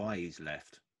we, of why he's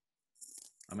left?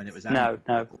 I mean, it was... No.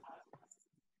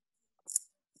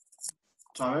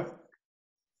 Tyro?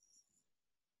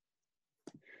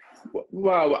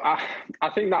 Well, I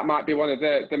think that might be one of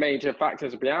the major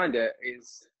factors behind it.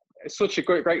 Is such a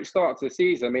great start to the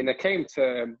season. I mean, they came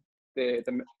to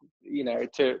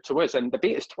to us, and they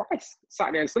beat us twice,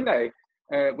 Saturday and Sunday,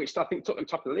 which I think took them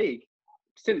top of the league.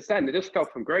 Since then, they just fell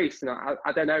from grace, and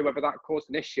I don't know whether that caused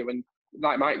an issue. And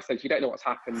like Mike says, you don't know what's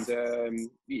happened.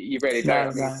 You really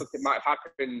don't. No, I mean, something might have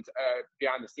happened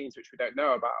behind the scenes, which we don't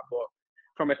know about. But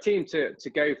from a team to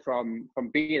go from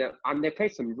being, and they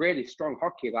played some really strong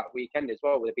hockey that weekend as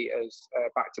well, where they beat us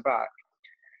back to back,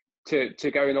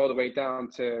 to going all the way down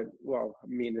to, well, I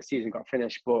mean, the season got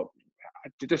finished, but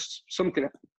just something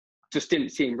just didn't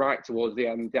seem right towards the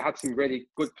end. They had some really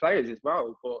good players as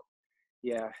well, but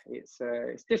yeah, it's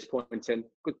disappointing.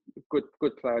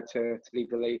 Good player to leave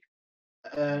the league.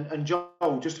 And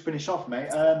Joel, just to finish off, mate,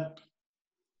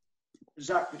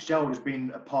 Zach Fitzgerald has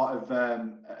been a part of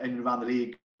in and around the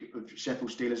league with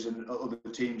Sheffield Steelers and other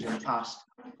teams in the past.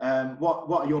 What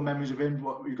are your memories of him?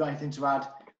 You got anything to add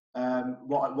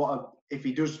If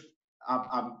he does?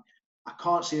 I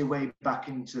can't see a way back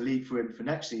into the league for him for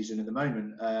next season at the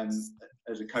moment as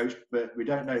a coach, but we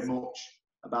don't know much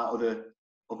about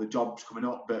other jobs coming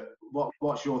up. But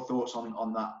what's your thoughts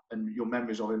on that and your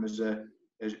memories of him as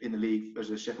in the league as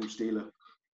a Sheffield Steeler?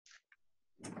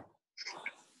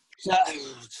 So,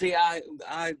 see, I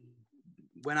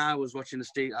when I was watching the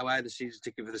Steelers, I had the season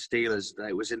ticket for the Steelers.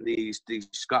 It was in the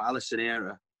Scott Allison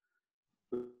era,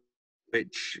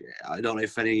 which I don't know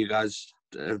if any of you guys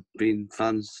have been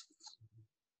fans.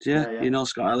 Yeah. You know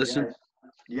Scott Allison?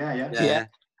 Yeah.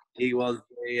 He was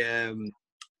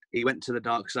he went to the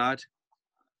dark side.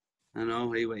 I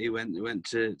know he went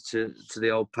to the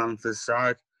old Panthers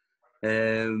side,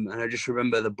 and I just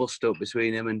remember the bust up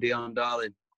between him and Dion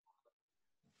Darling.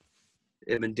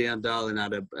 Him and Dion Darling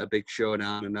had a big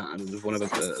showdown, and it was one of a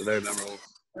very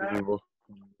memorable.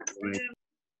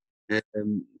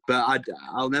 But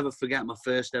I'll never forget my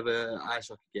first ever ice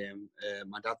hockey game.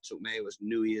 My dad took me. It was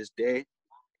New Year's Day,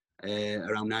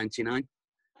 around '99,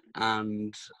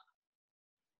 and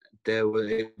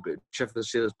Sheffield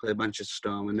Steelers played Manchester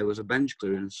Storm, and there was a bench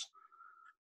clearance.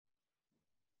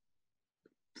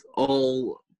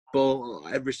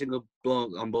 Every single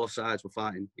bloke on both sides were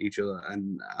fighting each other,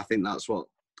 and I think that's what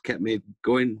kept me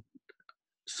going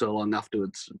so long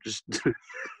afterwards. Just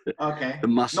okay. The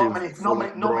massive. Not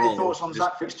many thoughts on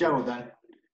Zach Fitzgerald then.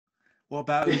 What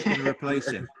about who's going to replace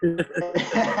him?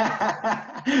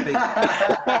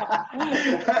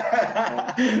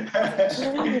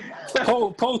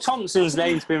 Paul Thompson's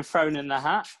name's been thrown in the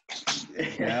hat.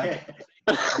 Yeah.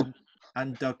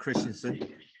 And Doug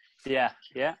Christensen. Yeah.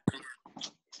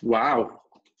 Wow.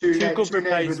 Two good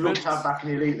names we'd love replacements. to have back in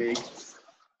the Elite League.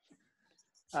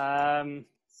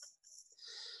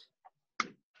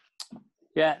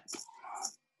 Yeah.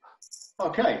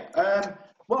 Okay.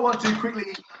 What I want to do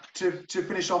quickly to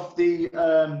finish off the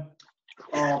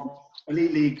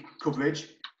Elite League coverage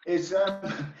is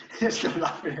still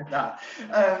laughing at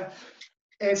that.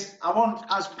 Is I want,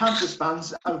 as Panthers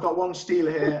fans, I've got one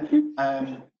Steeler here.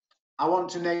 I want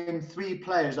to name 3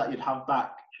 players that you'd have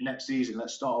back next season.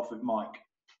 Let's start off with Mike.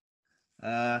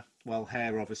 Well,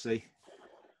 Hare, obviously.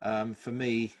 For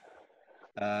me,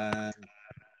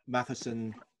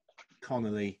 Matheson,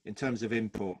 Connolly, in terms of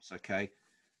imports, okay.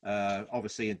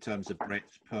 Obviously, in terms of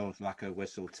Brits, Pearl, Lacko,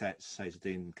 Whistle, Tetz,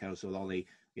 Hazledine, Kelsall, Ollie,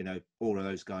 all of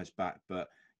those guys back. But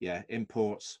yeah,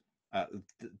 imports,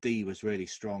 D was really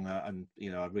strong, and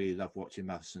I really love watching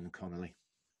Matheson and Connolly.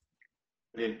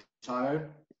 Brilliant. Tyro?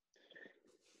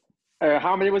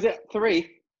 How many was it? 3?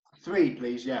 3,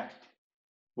 please. Yeah.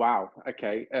 Wow.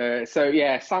 Okay. So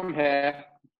yeah, Sam Hare.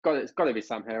 It's got to be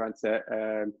Sam Hare, hasn't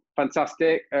it?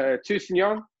 Fantastic.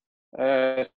 Toussignon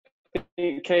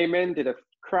came in, did a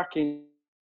cracking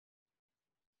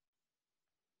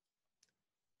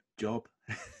job.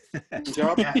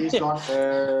 Yeah, he's gone.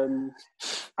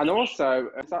 And also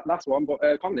last one, but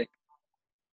Conley.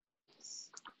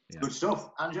 Yeah. Good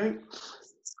stuff, Andrew.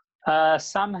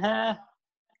 Sam Hare,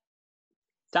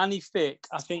 Danny Fick.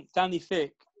 I think Danny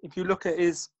Fick, if you look at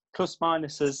his plus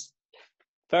minuses,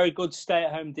 very good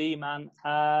stay-at-home D-man.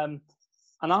 And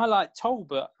I like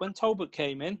Talbot. When Talbot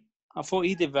came in, I thought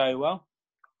he did very well.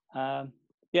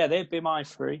 Yeah, they'd be my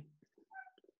 3.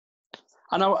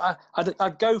 And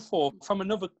I'd go for, from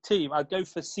another team, I'd go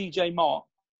for CJ Mott,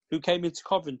 who came into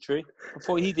Coventry. I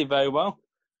thought he did very well.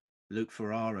 Luke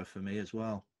Ferrara for me as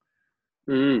well.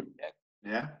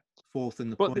 Yeah. 4th in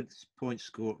the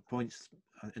points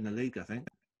in the league, I think.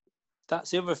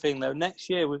 That's the other thing, though. Next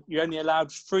year, you're only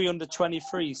allowed 3 under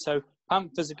 23, so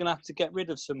Panthers are going to have to get rid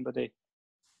of somebody.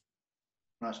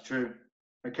 That's true.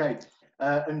 Okay.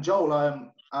 And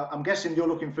Joel, I'm guessing you're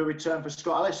looking for a return for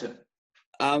Scott Allison.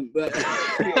 But,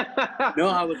 no,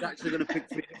 I was actually going to pick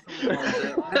 3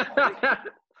 different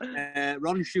ones.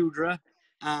 Ron Shudra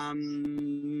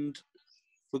and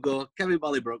we'll go Kevin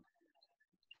Bollybrook.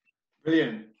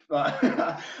 Brilliant. Right.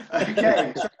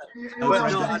 Okay.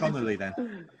 Connolly then.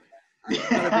 I've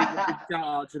got a big shout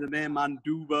out to the main man,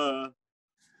 Duba,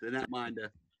 the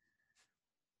netminder.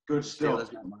 Good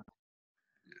stuff.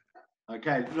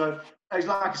 Okay, so as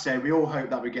like I say, we all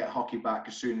hope that we get hockey back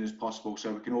as soon as possible,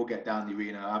 so we can all get down the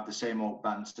arena, have the same old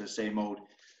banter, same old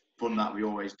fun that we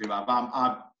always do have.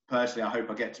 I personally, I hope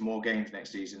I get to more games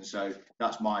next season. So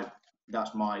that's my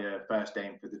first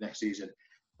aim for the next season.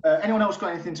 Anyone else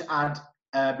got anything to add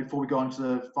before we go on to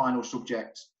the final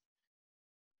subject?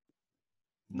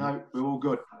 No, we're all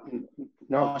good.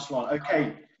 No. Nice one.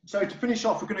 Okay, so to finish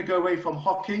off, we're going to go away from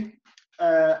hockey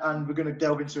and we're going to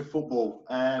delve into football.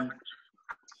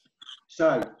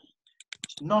 So,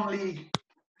 non-league,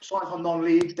 starting from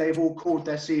non-league, they've all called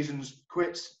their seasons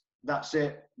quits. that's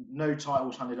it. No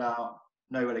titles handed out,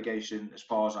 no relegation, as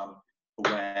far as I'm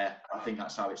aware. I think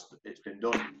that's how it's been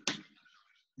done.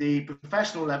 The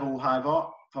professional level, however,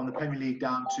 from the Premier League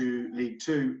down to League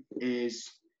Two, is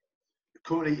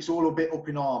currently it's all a bit up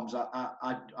in arms.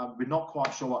 We're not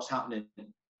quite sure what's happening.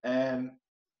 We're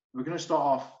going to start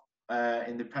off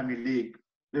in the Premier League.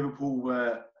 Liverpool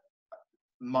were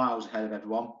miles ahead of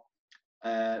everyone.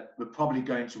 We're probably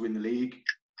going to win the league.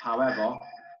 However,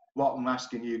 what I'm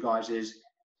asking you guys is,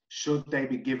 should they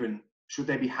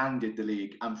be handed the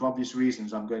league? And for obvious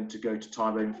reasons, I'm going to go to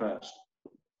Tyrone first.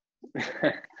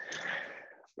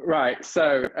 Right.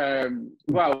 So,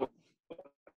 well,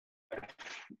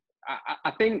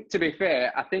 I think, to be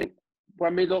fair, I think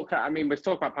when we look at, we was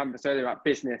talking about Panthers earlier about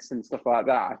business and stuff like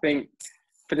that. I think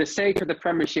for the sake of the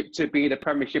Premiership to be the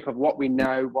Premiership of what we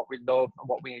know, what we love, and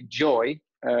what we enjoy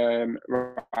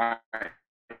right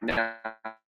now.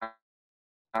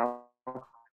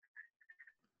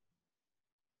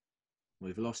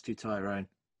 We've lost you, Tyrone.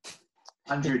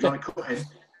 Andrew, do you want to cut in?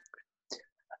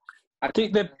 I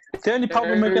think the only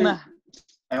problem we're gonna.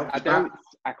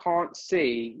 I can't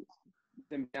see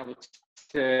them be able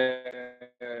to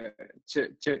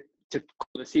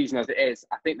call the season as it is.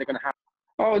 I think they're going to have.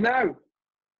 Oh no!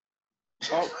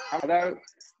 Oh, hello.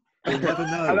 You never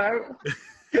know. Hello.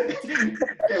 There it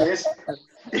is.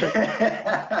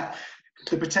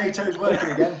 The potato's working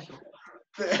again.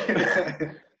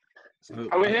 So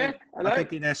Are we here? Hello? I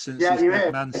think in essence,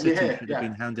 Man City should have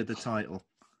been handed the title.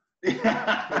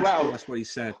 Well, that's what he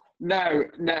said. No.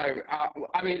 I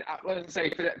was to say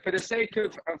for the sake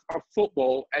of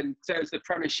football and in terms of the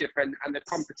Premiership and the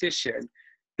competition,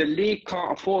 the league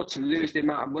can't afford to lose the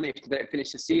amount of money if they don't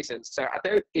finish the season. So I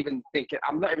don't even think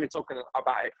I'm not even talking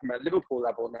about it from a Liverpool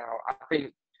level now.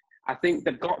 I think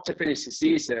they've got to finish the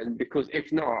season, because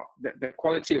if not, the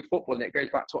quality of football, and it goes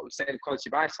back to what we said, the quality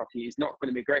of ice hockey is not going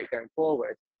to be great going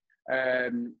forward.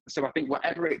 So I think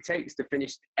whatever it takes to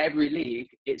finish every league,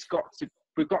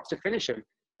 we've got to finish them.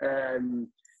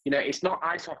 It's not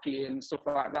ice hockey and stuff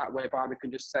like that whereby we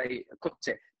can just say cut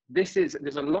it. There's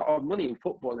a lot of money in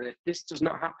football, and if this does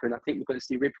not happen, I think we're going to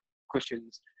see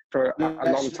repercussions for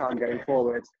a long time going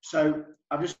forward. So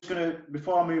I'm just going to,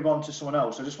 before I move on to someone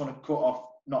else, I just want to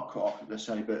not cut off, let's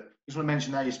say, but just want to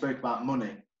mention there you spoke about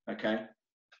money, okay?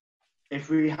 If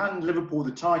we hand Liverpool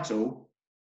the title,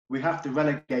 we have to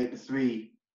relegate the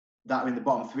three that are in the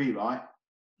bottom three, right?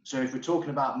 So if we're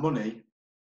talking about money,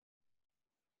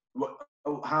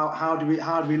 how do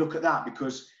we look at that?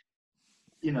 Because,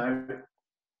 the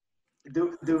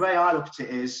way I look at it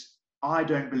is, I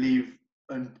don't believe,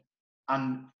 and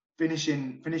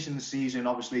finishing the season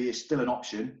obviously is still an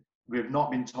option. We've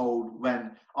not been told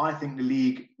when. I think the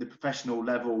league, the professional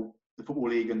level, the Football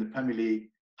League and the Premier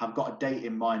League have got a date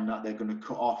in mind that they're going to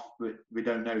cut off, but we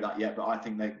don't know that yet. But I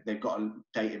think they've got a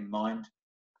date in mind.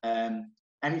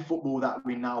 Any football that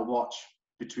we now watch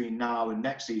between now and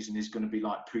next season is going to be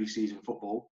like pre-season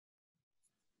football.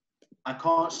 I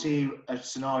can't see a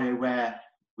scenario where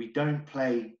we don't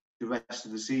play the rest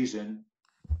of the season,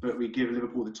 but we give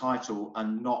Liverpool the title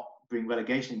and not bring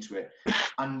relegation into it.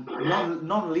 And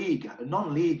non-league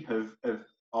have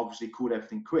obviously called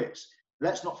everything quits.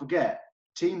 Let's not forget,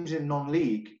 teams in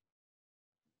non-league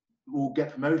will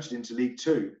get promoted into League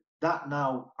Two. That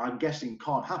now, I'm guessing,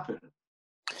 can't happen.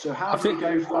 So how do you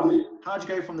go from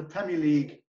the Premier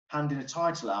League handing a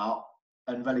title out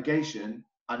and relegation,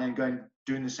 and then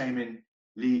doing the same in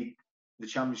League, the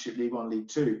Championship, League One, League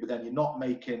Two, but then you're not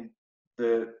making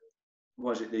the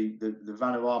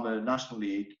Vanarama National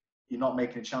League, you're not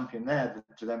making a champion there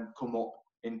to then come up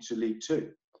into League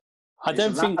Two. I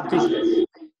don't think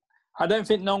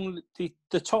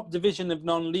the top division of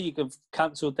non-league have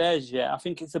cancelled theirs yet. I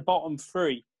think it's the bottom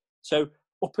three. So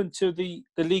up until the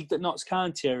league that Notts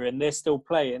County are in, they're still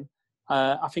playing.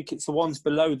 I think it's the ones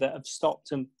below that have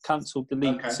stopped and cancelled the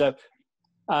league. Okay. So,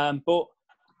 but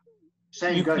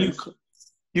same goes.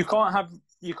 You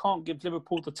can't give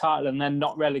Liverpool the title and then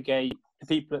not relegate the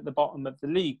people at the bottom of the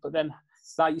league. But then,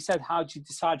 like you said, how do you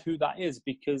decide who that is?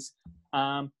 Because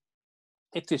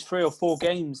if there's 3 or 4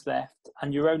 games left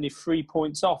and you're only 3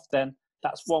 points off, then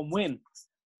that's one win.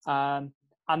 And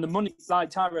the money,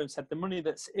 like Tyrone said, the money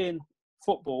that's in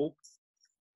football,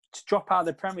 to drop out of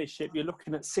the Premiership, you're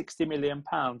looking at £60 million.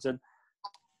 And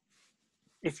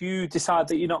if you decide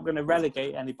that you're not going to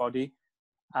relegate anybody,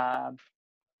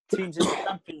 teams in the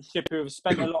Championship who have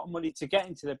spent a lot of money to get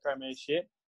into the Premiership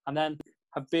and then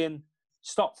have been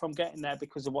stopped from getting there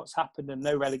because of what's happened and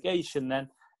no relegation, then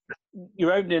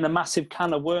you're opening a massive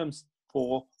can of worms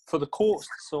for the courts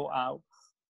to sort out.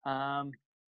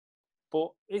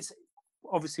 But it's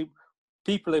obviously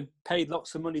people have paid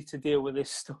lots of money to deal with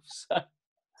this stuff. So.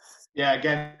 Yeah,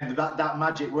 again, that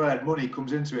magic word, money,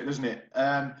 comes into it, doesn't it?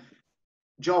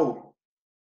 Joel?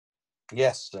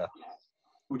 Yes, sir.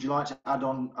 Would you like to add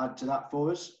to that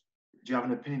for us? Do you have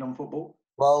an opinion on football?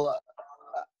 Well,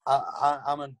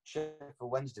 I'm a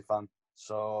Sheffield Wednesday fan,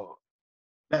 so...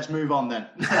 Let's move on then.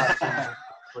 That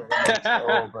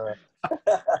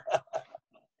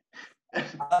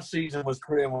season was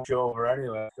pretty much over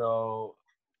anyway, so...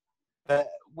 But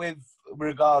with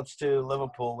regards to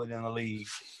Liverpool winning the league,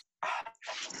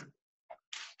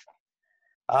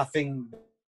 I think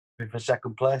for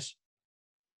second place.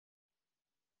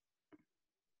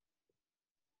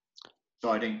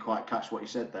 Sorry, I didn't quite catch what you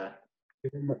said there.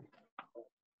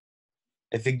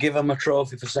 If you give them a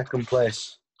trophy for second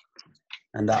place,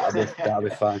 and that'll be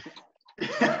fine.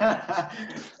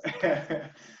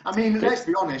 I mean, let's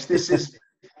be honest. This is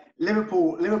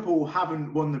Liverpool. Liverpool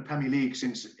haven't won the Premier League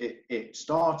since it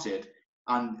started,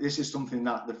 and this is something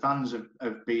that the fans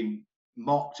have been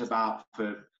mocked about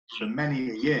for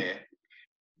many a year.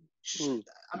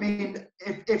 I mean,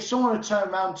 if someone had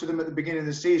turned around to them at the beginning of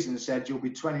the season and said you'll be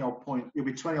 20 odd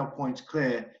points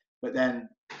clear, but then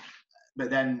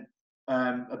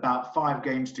about 5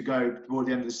 games to go toward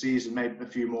the end of the season, maybe a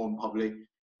few more probably,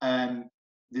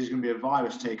 there's going to be a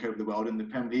virus take over the world and the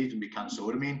Premier League can be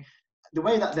cancelled. I mean, the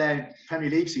way that their Premier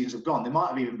League seasons have gone, they might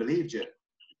have even believed you.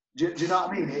 Do you know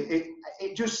what I mean?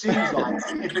 It just seems like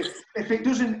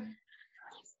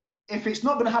if it's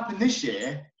not going to happen this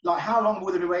year, like how long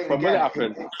will they be waiting? When will it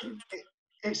happen?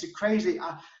 It's a crazy.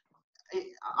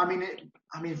 I mean,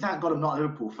 thank God I'm not a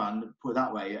Liverpool fan. Put it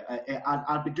that way,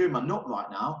 I'd be doing my nut right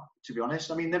now, to be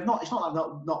honest. I mean, they've not. It's not like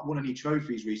they've not won any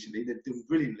trophies recently. They've done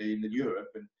brilliantly in Europe,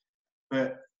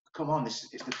 but come on, it's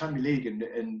the Premier League,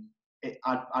 and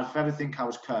I'd forever think I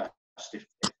was cursed if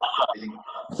they didn't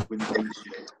win the league this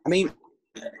year. I mean,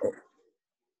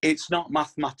 it's not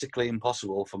mathematically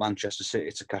impossible for Manchester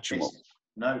City to catch them up.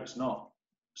 No, it's not.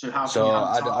 So how? So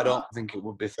I don't think it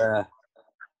would be fair.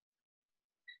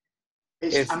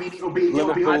 I mean, it'll be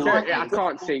unlikely. I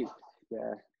can't see.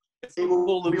 Yeah. It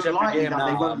will be unlikely that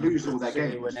they won't lose all their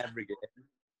City games. win every game.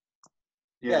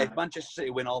 Yeah, if Manchester City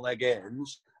win all their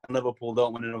games and Liverpool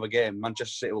don't win another game,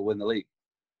 Manchester City will win the league.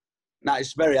 Now,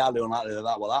 it's very highly unlikely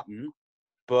that will happen,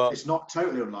 but it's not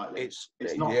totally unlikely.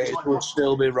 It would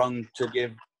still be wrong to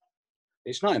give.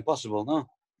 It's not impossible, no.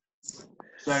 So,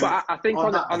 but I think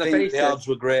on the basis the odds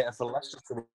were greater for Leicester.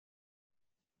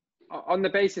 On the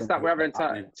basis that we're having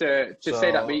to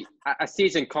say that a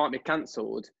season can't be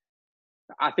cancelled,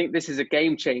 I think this is a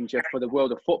game changer for the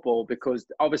world of football, because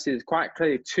obviously there's quite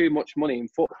clearly too much money in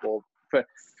football for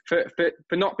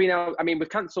not being able. I mean, we've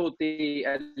cancelled the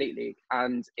Elite League,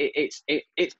 and it's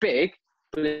big,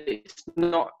 but it's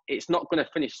not going to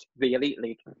finish the Elite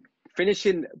League.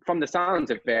 Finishing, from the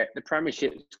sounds of it, the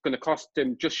Premiership is going to cost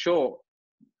them just short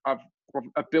of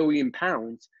 £1 billion.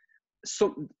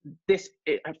 So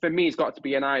for me, it's got to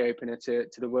be an eye opener to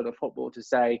the world of football to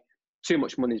say too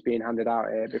much money is being handed out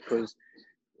here, because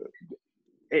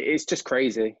it's just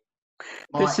crazy.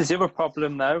 This is the other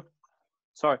problem, though.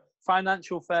 Sorry,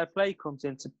 financial fair play comes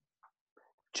into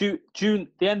June.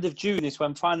 The end of June is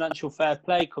when financial fair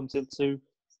play comes into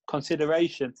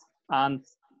consideration, and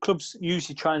clubs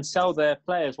usually try and sell their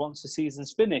players once the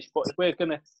season's finished. But if we're going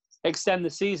to extend the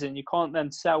season, you can't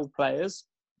then sell players.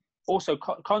 Also,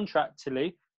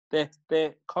 contractually,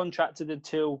 they're contracted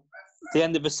until the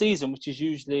end of the season, which is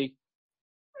usually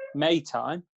May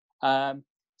time.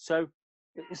 So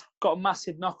it's got a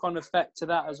massive knock-on effect to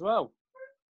that as well.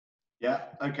 Yeah.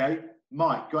 Okay.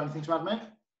 Mike, got anything to add,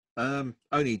 mate?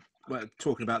 Only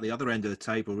talking about the other end of the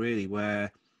table, really,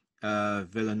 where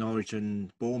Villa, Norwich,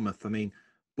 and Bournemouth. I mean,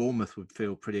 Bournemouth would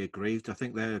feel pretty aggrieved. I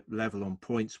think they're level on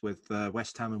points with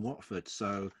West Ham and Watford.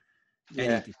 So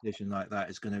any decision like that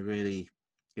is going to really,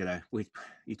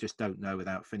 you just don't know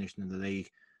without finishing in the league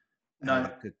how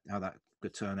that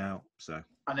could turn out. So,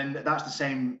 and then that's the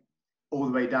same all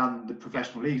the way down the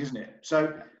professional league, isn't it?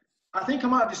 So I think I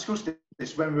might have discussed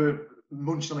this when we were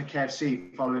munching on a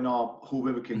KFC following our Hull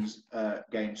River Kings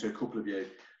game to a couple of you.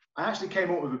 I actually came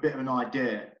up with a bit of an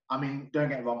idea. I mean, don't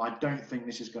get me wrong, I don't think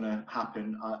this is going to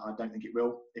happen. I don't think it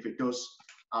will. If it does,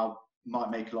 I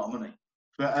might make a lot of money.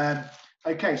 But,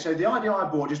 okay, so the idea I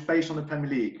bought, just based on the Premier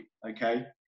League, okay,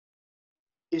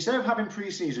 instead of having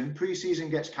pre-season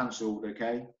gets cancelled,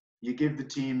 okay, you give the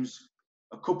teams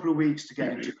a couple of weeks to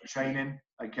get into training,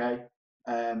 okay,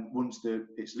 once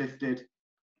it's lifted.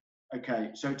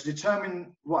 Okay, so to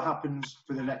determine what happens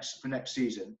for next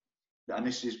season, and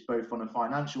this is both on a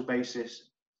financial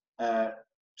basis,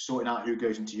 sorting out who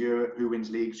goes into Europe, who wins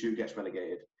leagues, who gets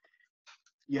relegated.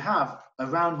 you have a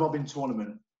round robin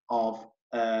tournament of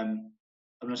I'm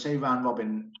going to say round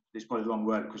robin is probably the wrong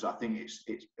word because I think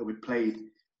it'll be played.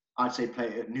 I'd say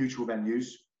play at neutral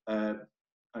venues.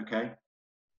 Okay,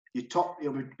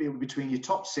 it'll be between your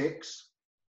top 6,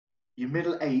 your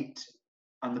middle 8,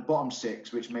 and the bottom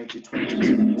 6, which makes it 20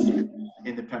 teams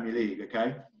in the Premier League.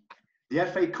 Okay, the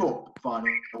FA Cup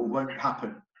final won't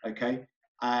happen. Okay,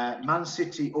 Man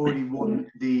City already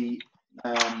won the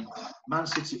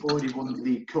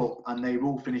League Cup, and they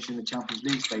will finish in the Champions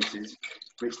League spaces,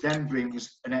 which then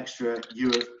brings an extra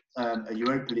a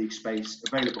Europa League space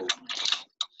available.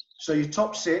 So your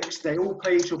top 6, they all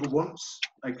play each other once.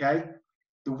 Okay,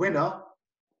 the winner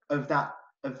of that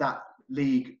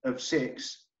league of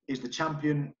 6 is the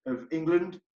champion of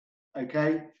England.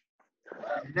 Okay,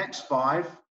 your next 5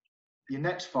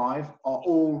 are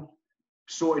all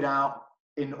sorted out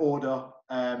in order.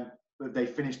 They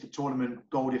finish the tournament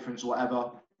goal difference or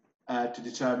whatever to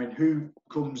determine who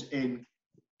comes in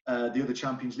the other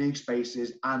Champions League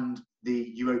spaces and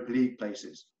the Europa League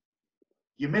places.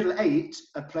 Your middle 8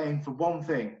 are playing for one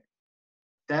thing.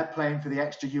 They're playing for the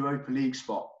extra Europa League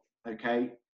spot.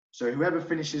 Okay, so whoever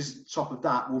finishes top of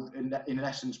that will, in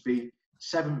essence, be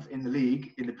 7th in the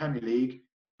league, in the Premier League.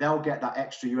 They'll get that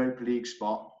extra Europa League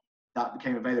spot that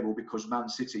became available because Man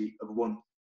City have won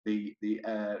the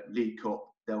League Cup.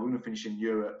 They're going to finish in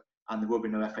Europe, and there will be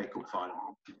no FA Cup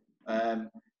final.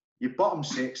 Your bottom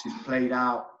 6 is played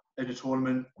out in a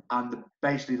tournament, and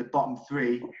basically the bottom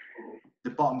three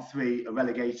are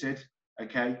relegated.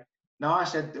 Okay. Now I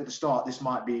said at the start this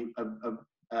might be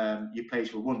you play each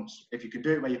other once. If you can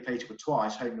do it where you play each other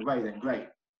twice, home and away, then great.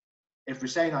 If we're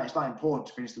saying that it's not important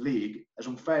to finish the league, as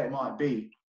unfair it might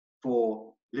be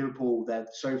for Liverpool, they're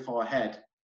so far ahead.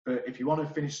 But if you want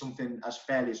to finish something as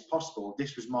fairly as possible,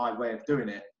 this was my way of doing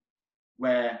it,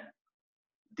 where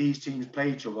these teams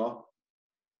play each other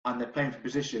and they're playing for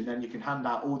position, then you can hand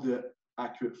out all the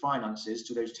accurate finances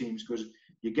to those teams because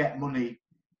you get money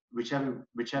whichever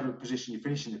position you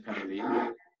finish in the Premier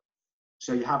League.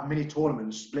 So you have mini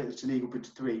tournaments, split the league up into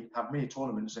 3, have mini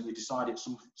tournaments, and you decide it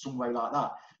some way like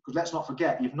that. Because let's not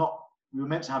forget, we were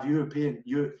meant to have Euros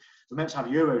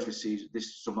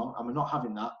this summer, and we're not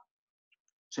having that.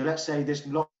 So let's say this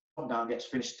lockdown gets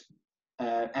finished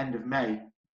end of May,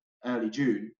 early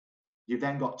June. You've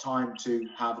then got time to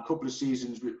have a couple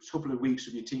of weeks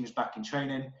of your teams back in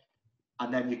training,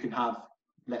 and then you can have,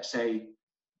 let's say,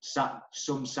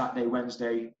 some Saturday,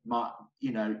 Wednesday,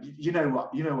 you know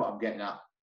what I'm getting at,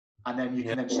 and then you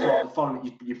can then start the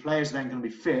following. Your players are then going to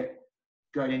be fit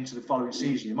going into the following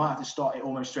season. You might have to start it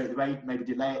almost straight away, maybe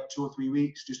delay it 2 or 3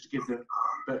 weeks just to give them,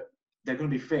 but they're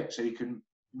going to be fit so you can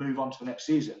move on to the next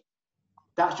season.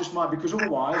 That's just because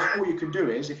otherwise, all you can do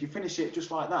is, if you finish it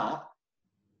just like that,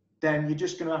 then you're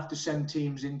just going to have to send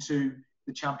teams into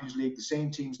the Champions League, the same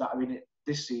teams that are in it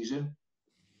this season.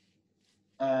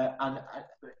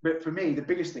 But for me, the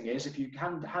biggest thing is if you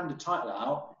hand a title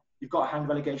out, you've got to hand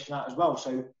relegation out as well.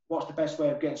 So what's the best way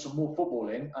of getting some more football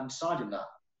in and deciding that?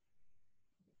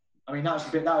 I mean, there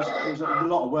was a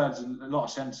lot of words and a lot of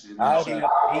sentences in there. How do you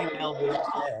email the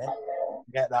FA?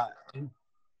 Get that in.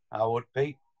 I would,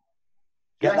 Pete.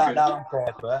 Get that down on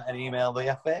paper and email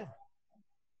the FA.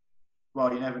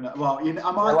 Well, you never know. Well,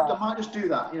 I might just do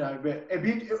that, But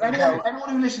anyone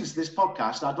who listens to this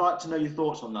podcast, I'd like to know your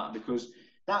thoughts on that because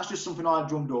that's just something I've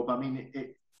drummed up. I mean,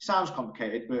 it sounds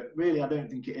complicated, but really, I don't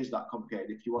think it is that complicated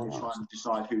if you want to try and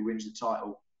decide who wins the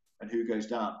title and who goes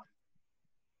down.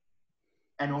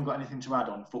 Anyone got anything to add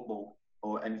on football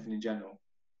or anything in general?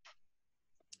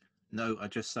 No, I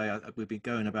just say we've been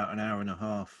going about an hour and a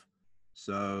half,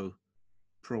 so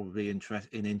probably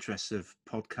in interest of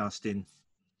podcasting.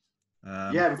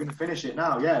 Yeah, we're going to finish it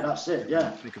now. Yeah, that's it.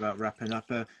 Yeah. Think about wrapping up.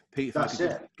 Pete, if I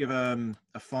could give a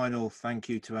final thank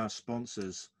you to our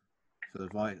sponsors for the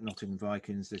Nottingham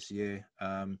Vikings this year.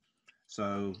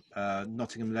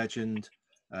 Nottingham legend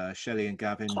Shelley and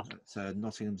Gavin at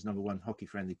Nottingham's #1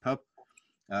 hockey-friendly pub.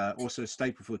 Also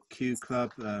Stapleford Q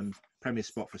Club, premier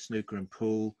spot for snooker and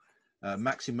pool.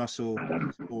 Maxi Muscle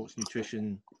sports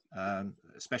nutrition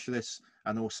specialists,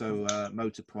 and also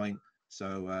Motorpoint.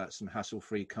 So some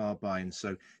hassle-free car buying.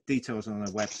 So details on our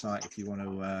website if you want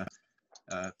to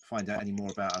find out any more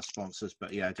about our sponsors.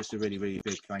 But yeah, just a really, really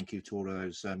big thank you to all of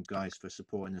those guys for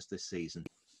supporting us this season.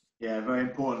 Yeah, very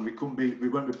important. We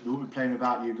won't be playing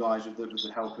without you guys with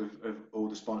the help of all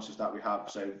the sponsors that we have.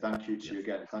 So thank you to you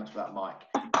again. Thanks for that, Mike.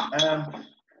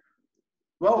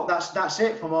 Well, that's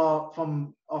it from our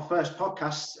first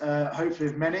podcast. Hopefully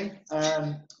of many.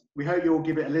 we hope you all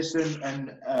give it a listen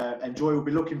and enjoy. We'll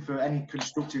be looking for any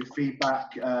constructive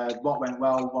feedback, what went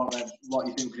well, what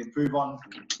you think we can improve on.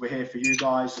 We're here for you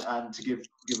guys and to give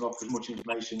off as much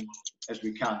information as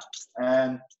we can.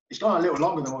 It's gone a little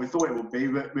longer than what we thought it would be.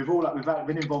 We've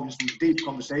been involved in some deep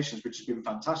conversations, which has been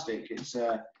fantastic. It's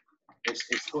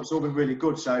all been really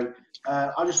good. So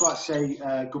I'd just like to say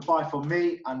goodbye from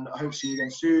me, and I hope to see you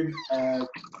again soon.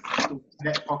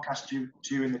 Next podcast to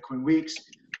you in the coming weeks.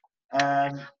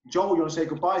 Joel, you want to say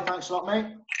goodbye? Thanks a lot, mate.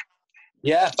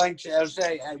 Yeah, thanks. I'll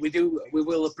say we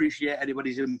will appreciate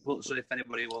anybody's input. So if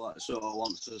anybody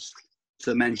wants us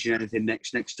to mention anything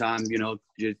next time,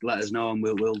 just let us know, and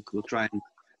we'll try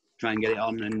and get it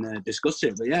on and discuss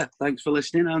it. But yeah, thanks for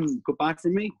listening, and goodbye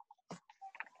from me.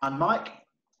 And Mike.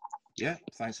 Yeah,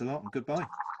 thanks a lot, and goodbye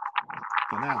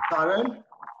for now. Tyrone.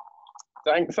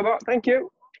 Thanks a lot. Thank you.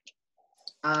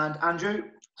 And Andrew.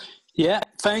 Yeah,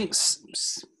 thanks.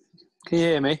 Can you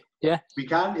hear me? Yeah. We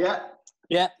can. Yeah.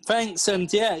 Yeah, thanks,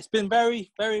 and yeah, it's been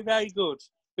very, very, very good.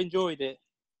 Enjoyed it.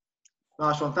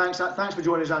 Nice one. Thanks for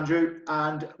joining us, Andrew,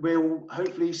 and we'll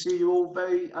hopefully see you all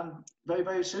very,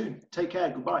 very soon. Take care.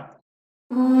 Goodbye.